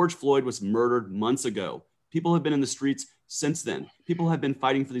 George Floyd was murdered months ago. People have been in the streets since then. People have been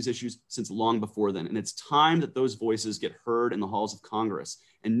fighting for these issues since long before then. And it's time that those voices get heard in the halls of Congress.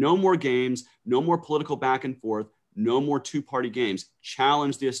 And no more games, no more political back and forth, no more two-party games.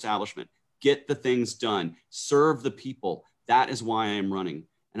 Challenge the establishment. Get the things done. Serve the people. That is why I am running.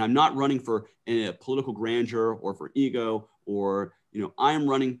 And I'm not running for a political grandeur or for ego or, I am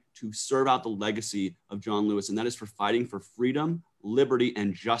running to serve out the legacy of John Lewis. And that is for fighting for freedom, liberty,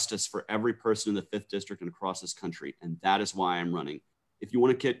 and justice for every person in the 5th District and across this country. And that is why I'm running. If you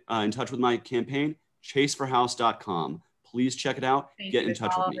want to get in touch with my campaign, chaseforhouse.com. Please check it out. Get in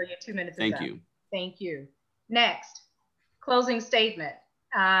touch with me. 2 minutes Thank you. Thank you. Next, closing statement.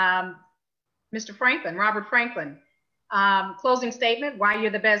 Mr. Franklin, Robert Franklin. Closing statement, why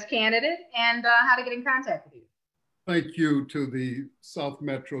you're the best candidate and how to get in contact with you. Thank you to the South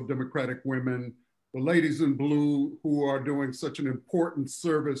Metro Democratic women, the ladies in blue who are doing such an important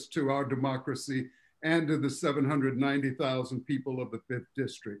service to our democracy and to the 790,000 people of the 5th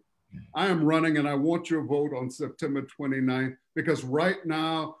District. I am running and I want your vote on September 29th because right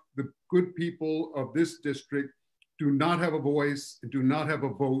now the good people of this district do not have a voice and do not have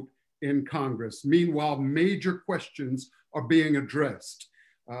a vote in Congress. Meanwhile, major questions are being addressed.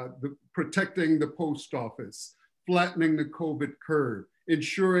 Protecting the post office, flattening the COVID curve,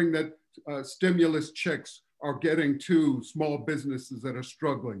 ensuring that stimulus checks are getting to small businesses that are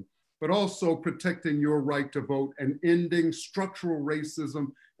struggling, but also protecting your right to vote and ending structural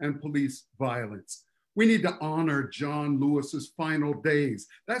racism and police violence. We need to honor John Lewis's final days.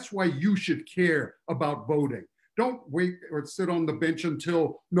 That's why you should care about voting. Don't wait or sit on the bench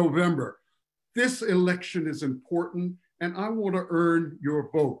until November. This election is important, and I want to earn your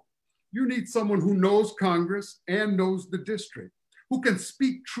vote. You need someone who knows Congress and knows the district, who can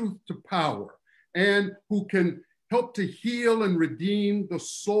speak truth to power, and who can help to heal and redeem the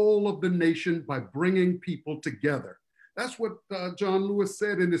soul of the nation by bringing people together. That's what John Lewis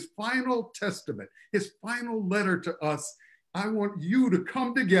said in his final testament, his final letter to us. I want you to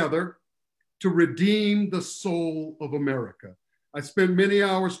come together to redeem the soul of America. I spent many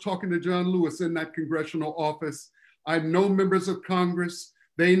hours talking to John Lewis in that congressional office. I know members of Congress,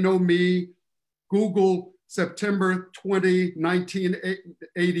 they know me. Google September 20,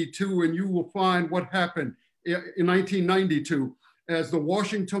 1982, and you will find what happened in 1992 as the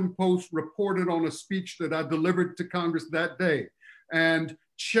Washington Post reported on a speech that I delivered to Congress that day and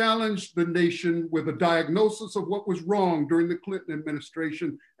challenged the nation with a diagnosis of what was wrong during the Clinton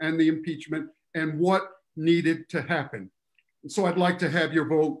administration and the impeachment and what needed to happen. And so I'd like to have your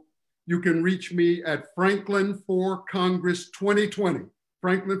vote. You can reach me at Franklin for Congress 2020,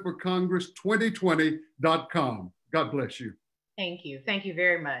 franklinforcongress2020.com. God bless you. Thank you. Thank you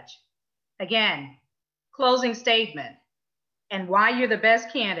very much. Again, closing statement and why you're the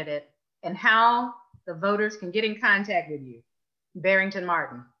best candidate and how the voters can get in contact with you. Barrington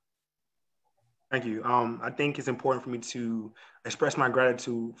Martin. Thank you. I think it's important for me to express my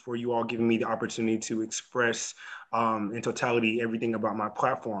gratitude for you all giving me the opportunity to express in totality everything about my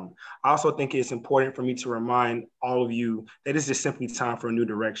platform. I also think it's important for me to remind all of you that it's just simply time for a new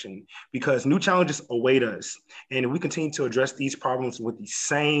direction, because new challenges await us. And if we continue to address these problems with the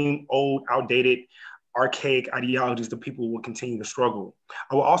same old, outdated, archaic ideologies, the people will continue to struggle.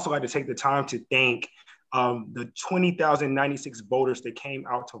 I would also like to take the time to thank the 20,096 voters that came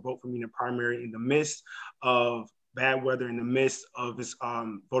out to vote for me in the primary in the midst of bad weather, in the midst of this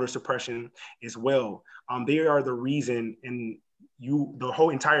voter suppression as well. They are the reason, and the whole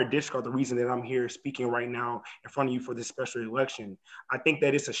entire district are the reason that I'm here speaking right now in front of you for this special election. I think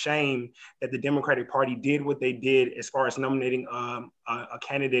that it's a shame that the Democratic Party did what they did as far as nominating a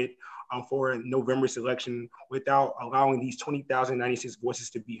candidate for November's election without allowing these 20,096 voices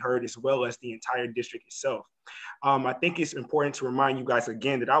to be heard, as well as the entire district itself. I think it's important to remind you guys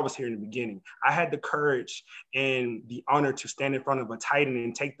again that I was here in the beginning. I had the courage and the honor to stand in front of a titan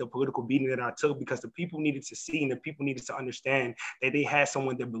and take the political beating that I took, because the people needed to see and the people needed to understand that they had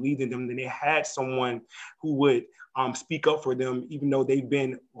someone that believed in them, that they had someone who would speak up for them, even though they've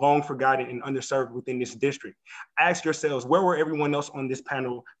been long forgotten and underserved within this district. Ask yourselves, where were everyone else on this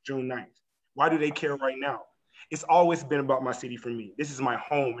panel June 9th? Why do they care right now? It's always been about my city for me. This is my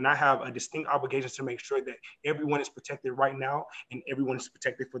home, and I have a distinct obligation to make sure that everyone is protected right now and everyone is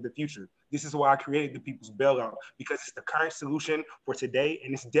protected for the future. This is why I created the People's Bailout, because it's the current solution for today,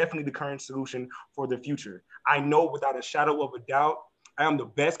 and it's definitely the current solution for the future. I know without a shadow of a doubt, I am the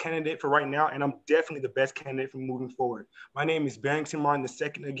best candidate for right now, and I'm definitely the best candidate for moving forward. My name is Barrington Martin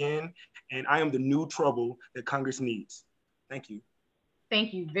II again, and I am the new trouble that Congress needs. Thank you.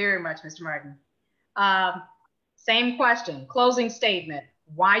 Thank you very much, Mr. Martin. Same question, closing statement,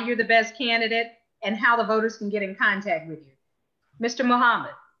 why you're the best candidate and how the voters can get in contact with you. Mr.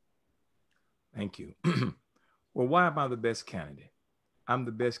 Muhammad. Thank you. Well, why am I the best candidate? I'm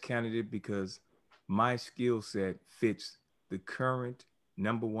the best candidate because my skill set fits the current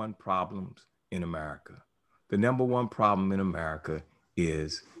 #1 problems in America. The #1 problem in America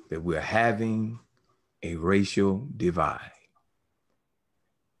is that we're having a racial divide.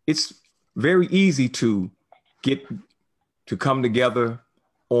 It's very easy to get to come together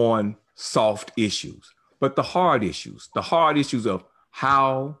on soft issues, but the hard issues of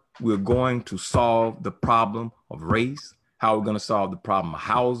how we're going to solve the problem of race, how we're going to solve the problem of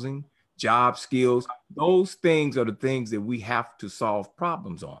housing, job skills, those things are the things that we have to solve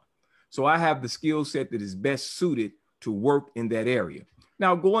problems on. So I have the skill set that is best suited to work in that area.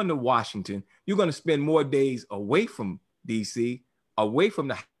 Now, going to Washington, you're going to spend more days away from DC, away from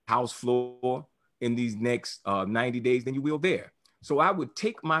the House floor in these next 90 days than you will there. So I would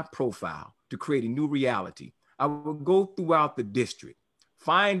take my profile to create a new reality. I would go throughout the district,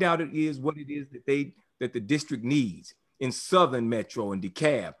 find out what it is that the district needs in Southern Metro and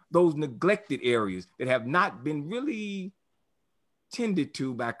DeKalb, those neglected areas that have not been really tended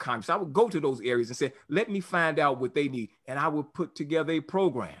to by Congress. I would go to those areas and say, let me find out what they need. And I would put together a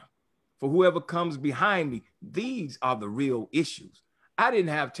program for whoever comes behind me. These are the real issues. I didn't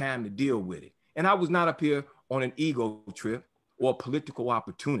have time to deal with it. And I was not up here on an ego trip or political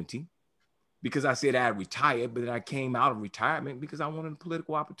opportunity because I said I retired, but then I came out of retirement because I wanted a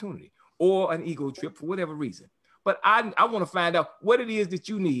political opportunity or an ego trip for whatever reason. But I want to find out what it is that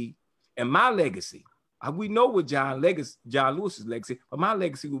you need. And my legacy, we know what John Lewis's legacy, but my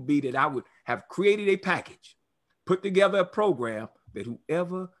legacy would be that I would have created a package, put together a program that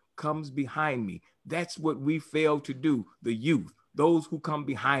whoever comes behind me, that's what we failed to do, the youth, those who come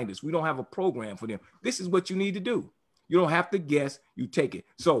behind us. We don't have a program for them. This is what you need to do. You don't have to guess, you take it.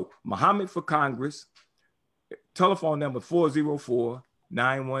 So Muhammad for Congress, telephone number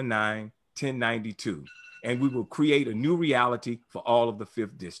 404-919-1092. And we will create a new reality for all of the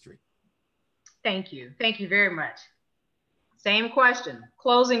 5th District. Thank you. Thank you very much. Same question,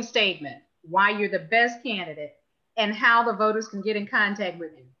 closing statement, why you're the best candidate and how the voters can get in contact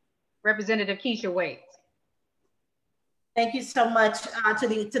with you. Representative Keisha Waits. Thank you so much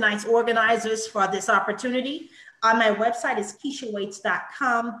to tonight's organizers for this opportunity. My website is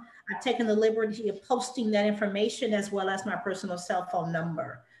KeishaWaits.com. I've taken the liberty of posting that information as well as my personal cell phone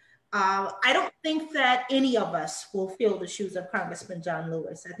number. I don't think that any of us will fill the shoes of Congressman John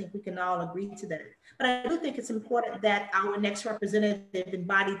Lewis. I think we can all agree to that. But I do think it's important that our next representative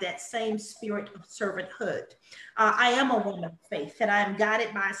embody that same spirit of servanthood. I am a woman of faith, and I am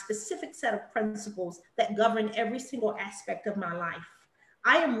guided by a specific set of principles that govern every single aspect of my life.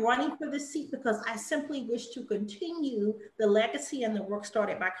 I am running for this seat because I simply wish to continue the legacy and the work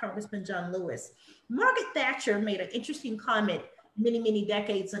started by Congressman John Lewis. Margaret Thatcher made an interesting comment many, many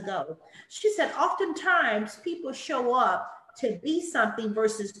decades ago. She said, oftentimes people show up to be something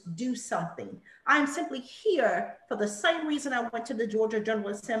versus do something. I'm simply here for the same reason I went to the Georgia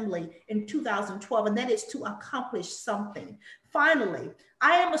General Assembly in 2012, and that is to accomplish something. Finally,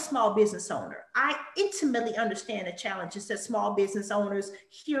 I am a small business owner. I intimately understand the challenges that small business owners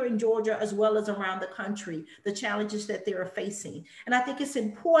here in Georgia, as well as around the country, the challenges that they are facing. And I think it's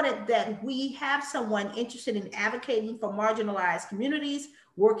important that we have someone interested in advocating for marginalized communities,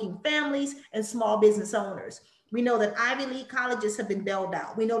 working families, and small business owners. We know that Ivy League colleges have been bailed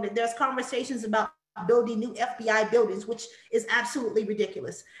out. We know that there's conversations about building new FBI buildings, which is absolutely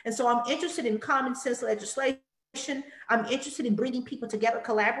ridiculous. And so I'm interested in common sense legislation. I'm interested in bringing people together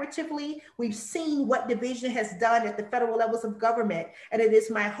collaboratively. We've seen what division has done at the federal levels of government, and it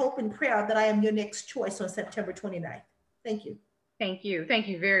is my hope and prayer that I am your next choice on September 29th. Thank you. Thank you. Thank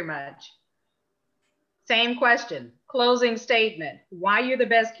you very much. Same question, closing statement, why you're the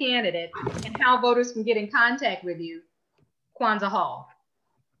best candidate and how voters can get in contact with you. Kwanzaa Hall.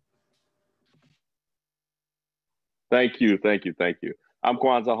 Thank you, thank you, thank you. I'm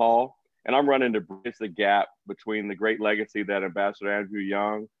Kwanzaa Hall, and I'm running to bridge the gap between the great legacy that Ambassador Andrew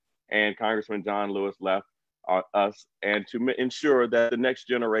Young and Congressman John Lewis left us, and to ensure that the next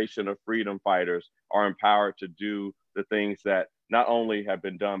generation of freedom fighters are empowered to do the things that not only have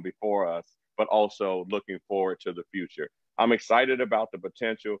been done before us, but also looking forward to the future. I'm excited about the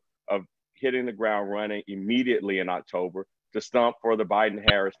potential of hitting the ground running immediately in October to stump for the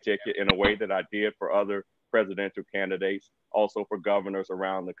Biden-Harris ticket in a way that I did for other presidential candidates, also for governors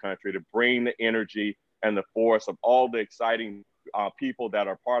around the country, to bring the energy and the force of all the exciting people that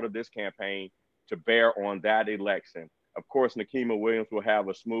are part of this campaign to bear on that election. Of course, Nikema Williams will have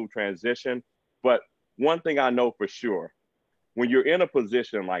a smooth transition, but one thing I know for sure, when you're in a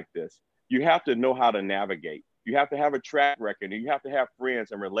position like this, you have to know how to navigate. You have to have a track record, and you have to have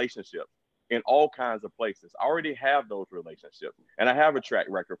friends and relationships in all kinds of places. I already have those relationships, and I have a track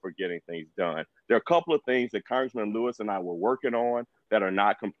record for getting things done. There are a couple of things that Congressman Lewis and I were working on that are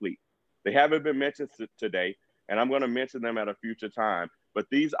not complete. They haven't been mentioned today, and I'm going to mention them at a future time. But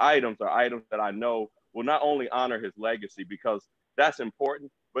these items are items that I know will not only honor his legacy, because that's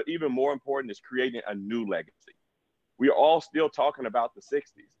important, but even more important is creating a new legacy. We are all still talking about the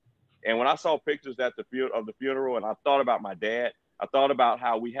 60s. And when I saw pictures at the funeral, and I thought about my dad, I thought about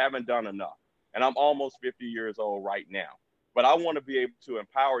how we haven't done enough. And I'm almost 50 years old right now. But I want to be able to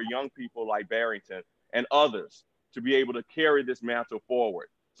empower young people like Barrington and others to be able to carry this mantle forward.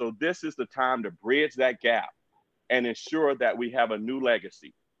 So this is the time to bridge that gap and ensure that we have a new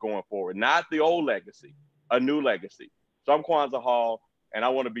legacy going forward, not the old legacy, a new legacy. So I'm Kwanzaa Hall, and I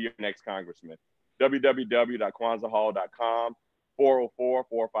want to be your next congressman. www.kwanzaahall.com.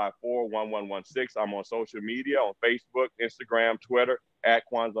 404-454-1116. I'm on social media, on Facebook, Instagram, Twitter, at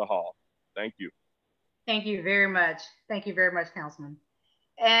Kwanzaa Hall. Thank you. Thank you very much. Thank you very much, Councilman.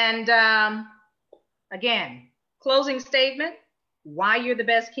 And again, closing statement, why you're the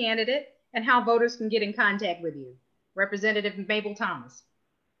best candidate and how voters can get in contact with you. Representative Mabel Thomas.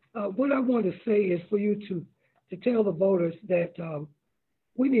 What I want to say is for you to tell the voters that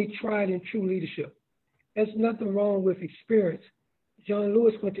we need tried and true leadership. There's nothing wrong with experience. John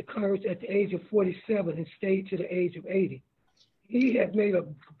Lewis went to Congress at the age of 47 and stayed to the age of 80. He had made a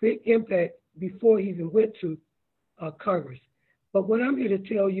big impact before he even went to Congress. But what I'm here to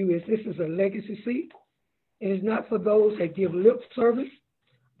tell you is this is a legacy seat. It is not for those that give lip service,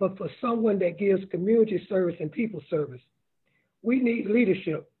 but for someone that gives community service and people service. We need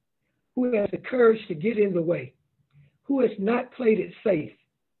leadership who has the courage to get in the way, who has not played it safe,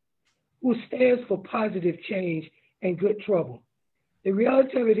 who stands for positive change and good trouble. The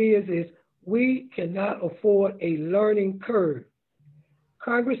reality of it is we cannot afford a learning curve.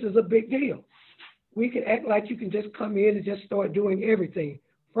 Congress is a big deal. We can act like you can just come in and just start doing everything.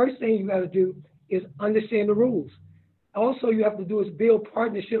 First thing you got to do is understand the rules. Also, you have to do is build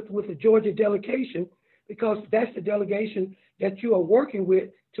partnerships with the Georgia delegation, because that's the delegation that you are working with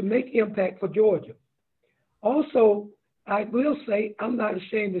to make impact for Georgia. Also, I will say, I'm not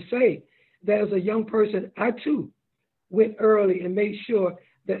ashamed to say that as a young person, I too went early and made sure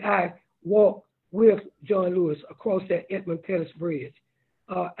that I walked with John Lewis across that Edmund Pettus Bridge.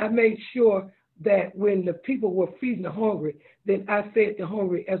 I made sure that when the people were feeding the hungry, then I fed the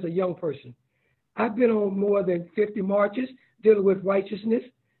hungry as a young person. I've been on more than 50 marches dealing with righteousness.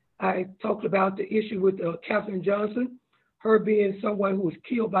 I talked about the issue with Katherine Johnson, her being someone who was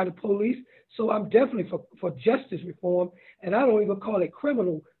killed by the police. So I'm definitely for justice reform, and I don't even call it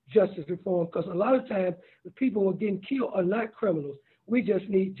criminal justice reform, because a lot of times the people who are getting killed are not criminals. We just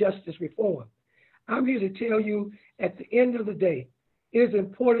need justice reform. I'm here to tell you at the end of the day, it is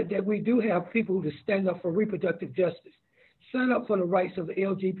important that we do have people to stand up for reproductive justice, stand up for the rights of the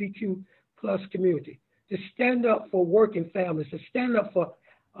LGBTQ plus community, to stand up for working families, to stand up for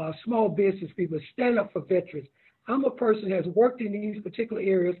small business people, stand up for veterans. I'm a person who has worked in these particular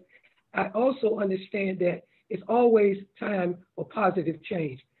areas. I also understand that it's always time for positive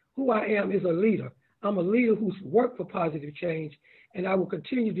change. Who I am is a leader. I'm a leader who's worked for positive change, and I will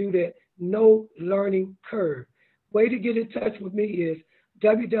continue to do that. No learning curve. Way to get in touch with me is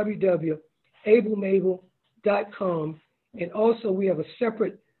www.ablemable.com. And also we have a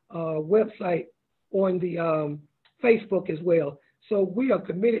separate website on the Facebook as well. So we are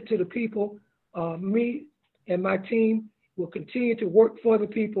committed to the people. Me and my team will continue to work for the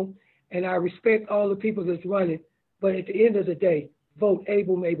people, and I respect all the people that's running. But at the end of the day, vote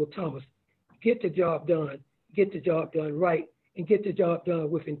Able Mabel Thomas. Get the job done right, and get the job done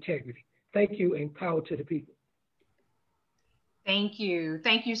with integrity. Thank you, and power to the people. Thank you.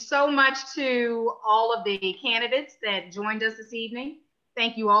 Thank you so much to all of the candidates that joined us this evening.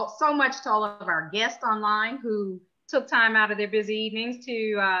 Thank you all so much to all of our guests online who took time out of their busy evenings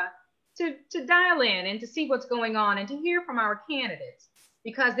to dial in and to see what's going on and to hear from our candidates,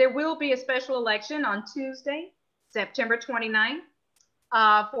 because there will be a special election on Tuesday, September 29th,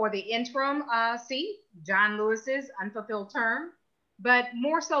 for the interim seat, John Lewis's unfulfilled term. But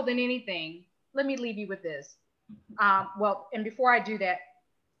more so than anything, let me leave you with this. Well, and before I do that,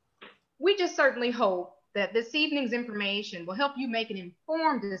 we just certainly hope that this evening's information will help you make an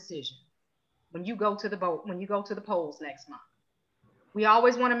informed decision when you go to the polls next month. We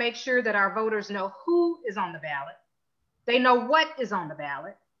always want to make sure that our voters know who is on the ballot, they know what is on the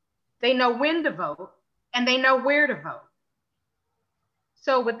ballot, they know when to vote, and they know where to vote.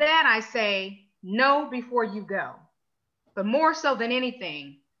 So with that, I say, know before you go. But more so than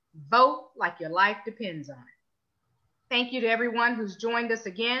anything, vote like your life depends on it. Thank you to everyone who's joined us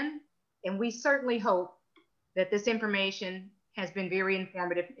again, and we certainly hope that this information has been very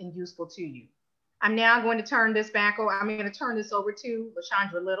informative and useful to you. I'm now going to turn this over to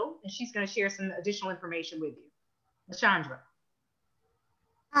LaShondra Little, and she's going to share some additional information with you. LaShondra.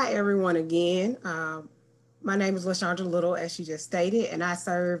 Hi, everyone again. My name is LaShondra Little, as she just stated, and I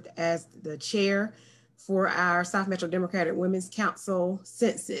served as the chair for our South Metro Democratic Women's Council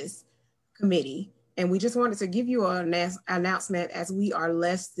Census Committee. And we just wanted to give you an announcement, as we are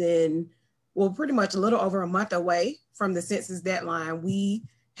less than, well, pretty much a little over a month away from the census deadline. We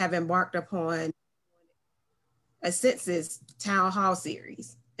have embarked upon a census town hall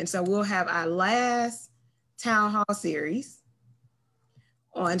series. And so we'll have our last town hall series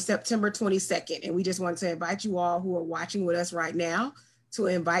on September 22nd. And we just want to invite you all who are watching with us right now to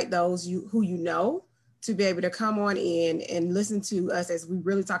invite those who you know to be able to come on in and listen to us as we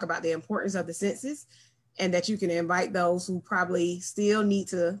really talk about the importance of the census, and that you can invite those who probably still need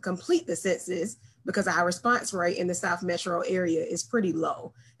to complete the census, because our response rate in the South Metro area is pretty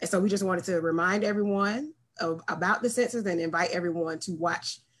low. And so we just wanted to remind everyone about the census and invite everyone to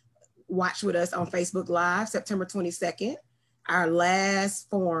watch with us on Facebook Live, September 22nd, our last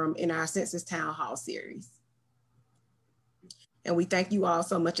forum in our Census Town Hall series. And we thank you all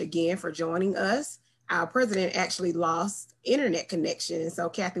so much again for joining us. Our president actually lost internet connection. So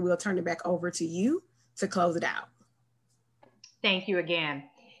Kathy, we'll turn it back over to you to close it out. Thank you again.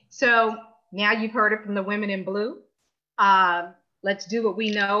 So now you've heard it from the women in blue. Let's do what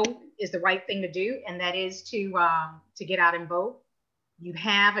we know is the right thing to do, and that is to get out and vote. You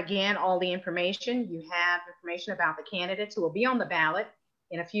have, again, all the information. You have information about the candidates who will be on the ballot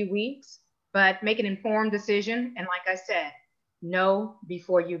in a few weeks, but make an informed decision. And like I said, know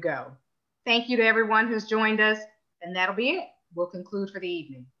before you go. Thank you to everyone who's joined us, and that'll be it. We'll conclude for the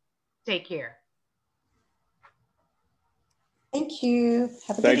evening. Take care. Thank you.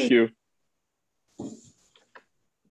 Have a good evening. Thank you.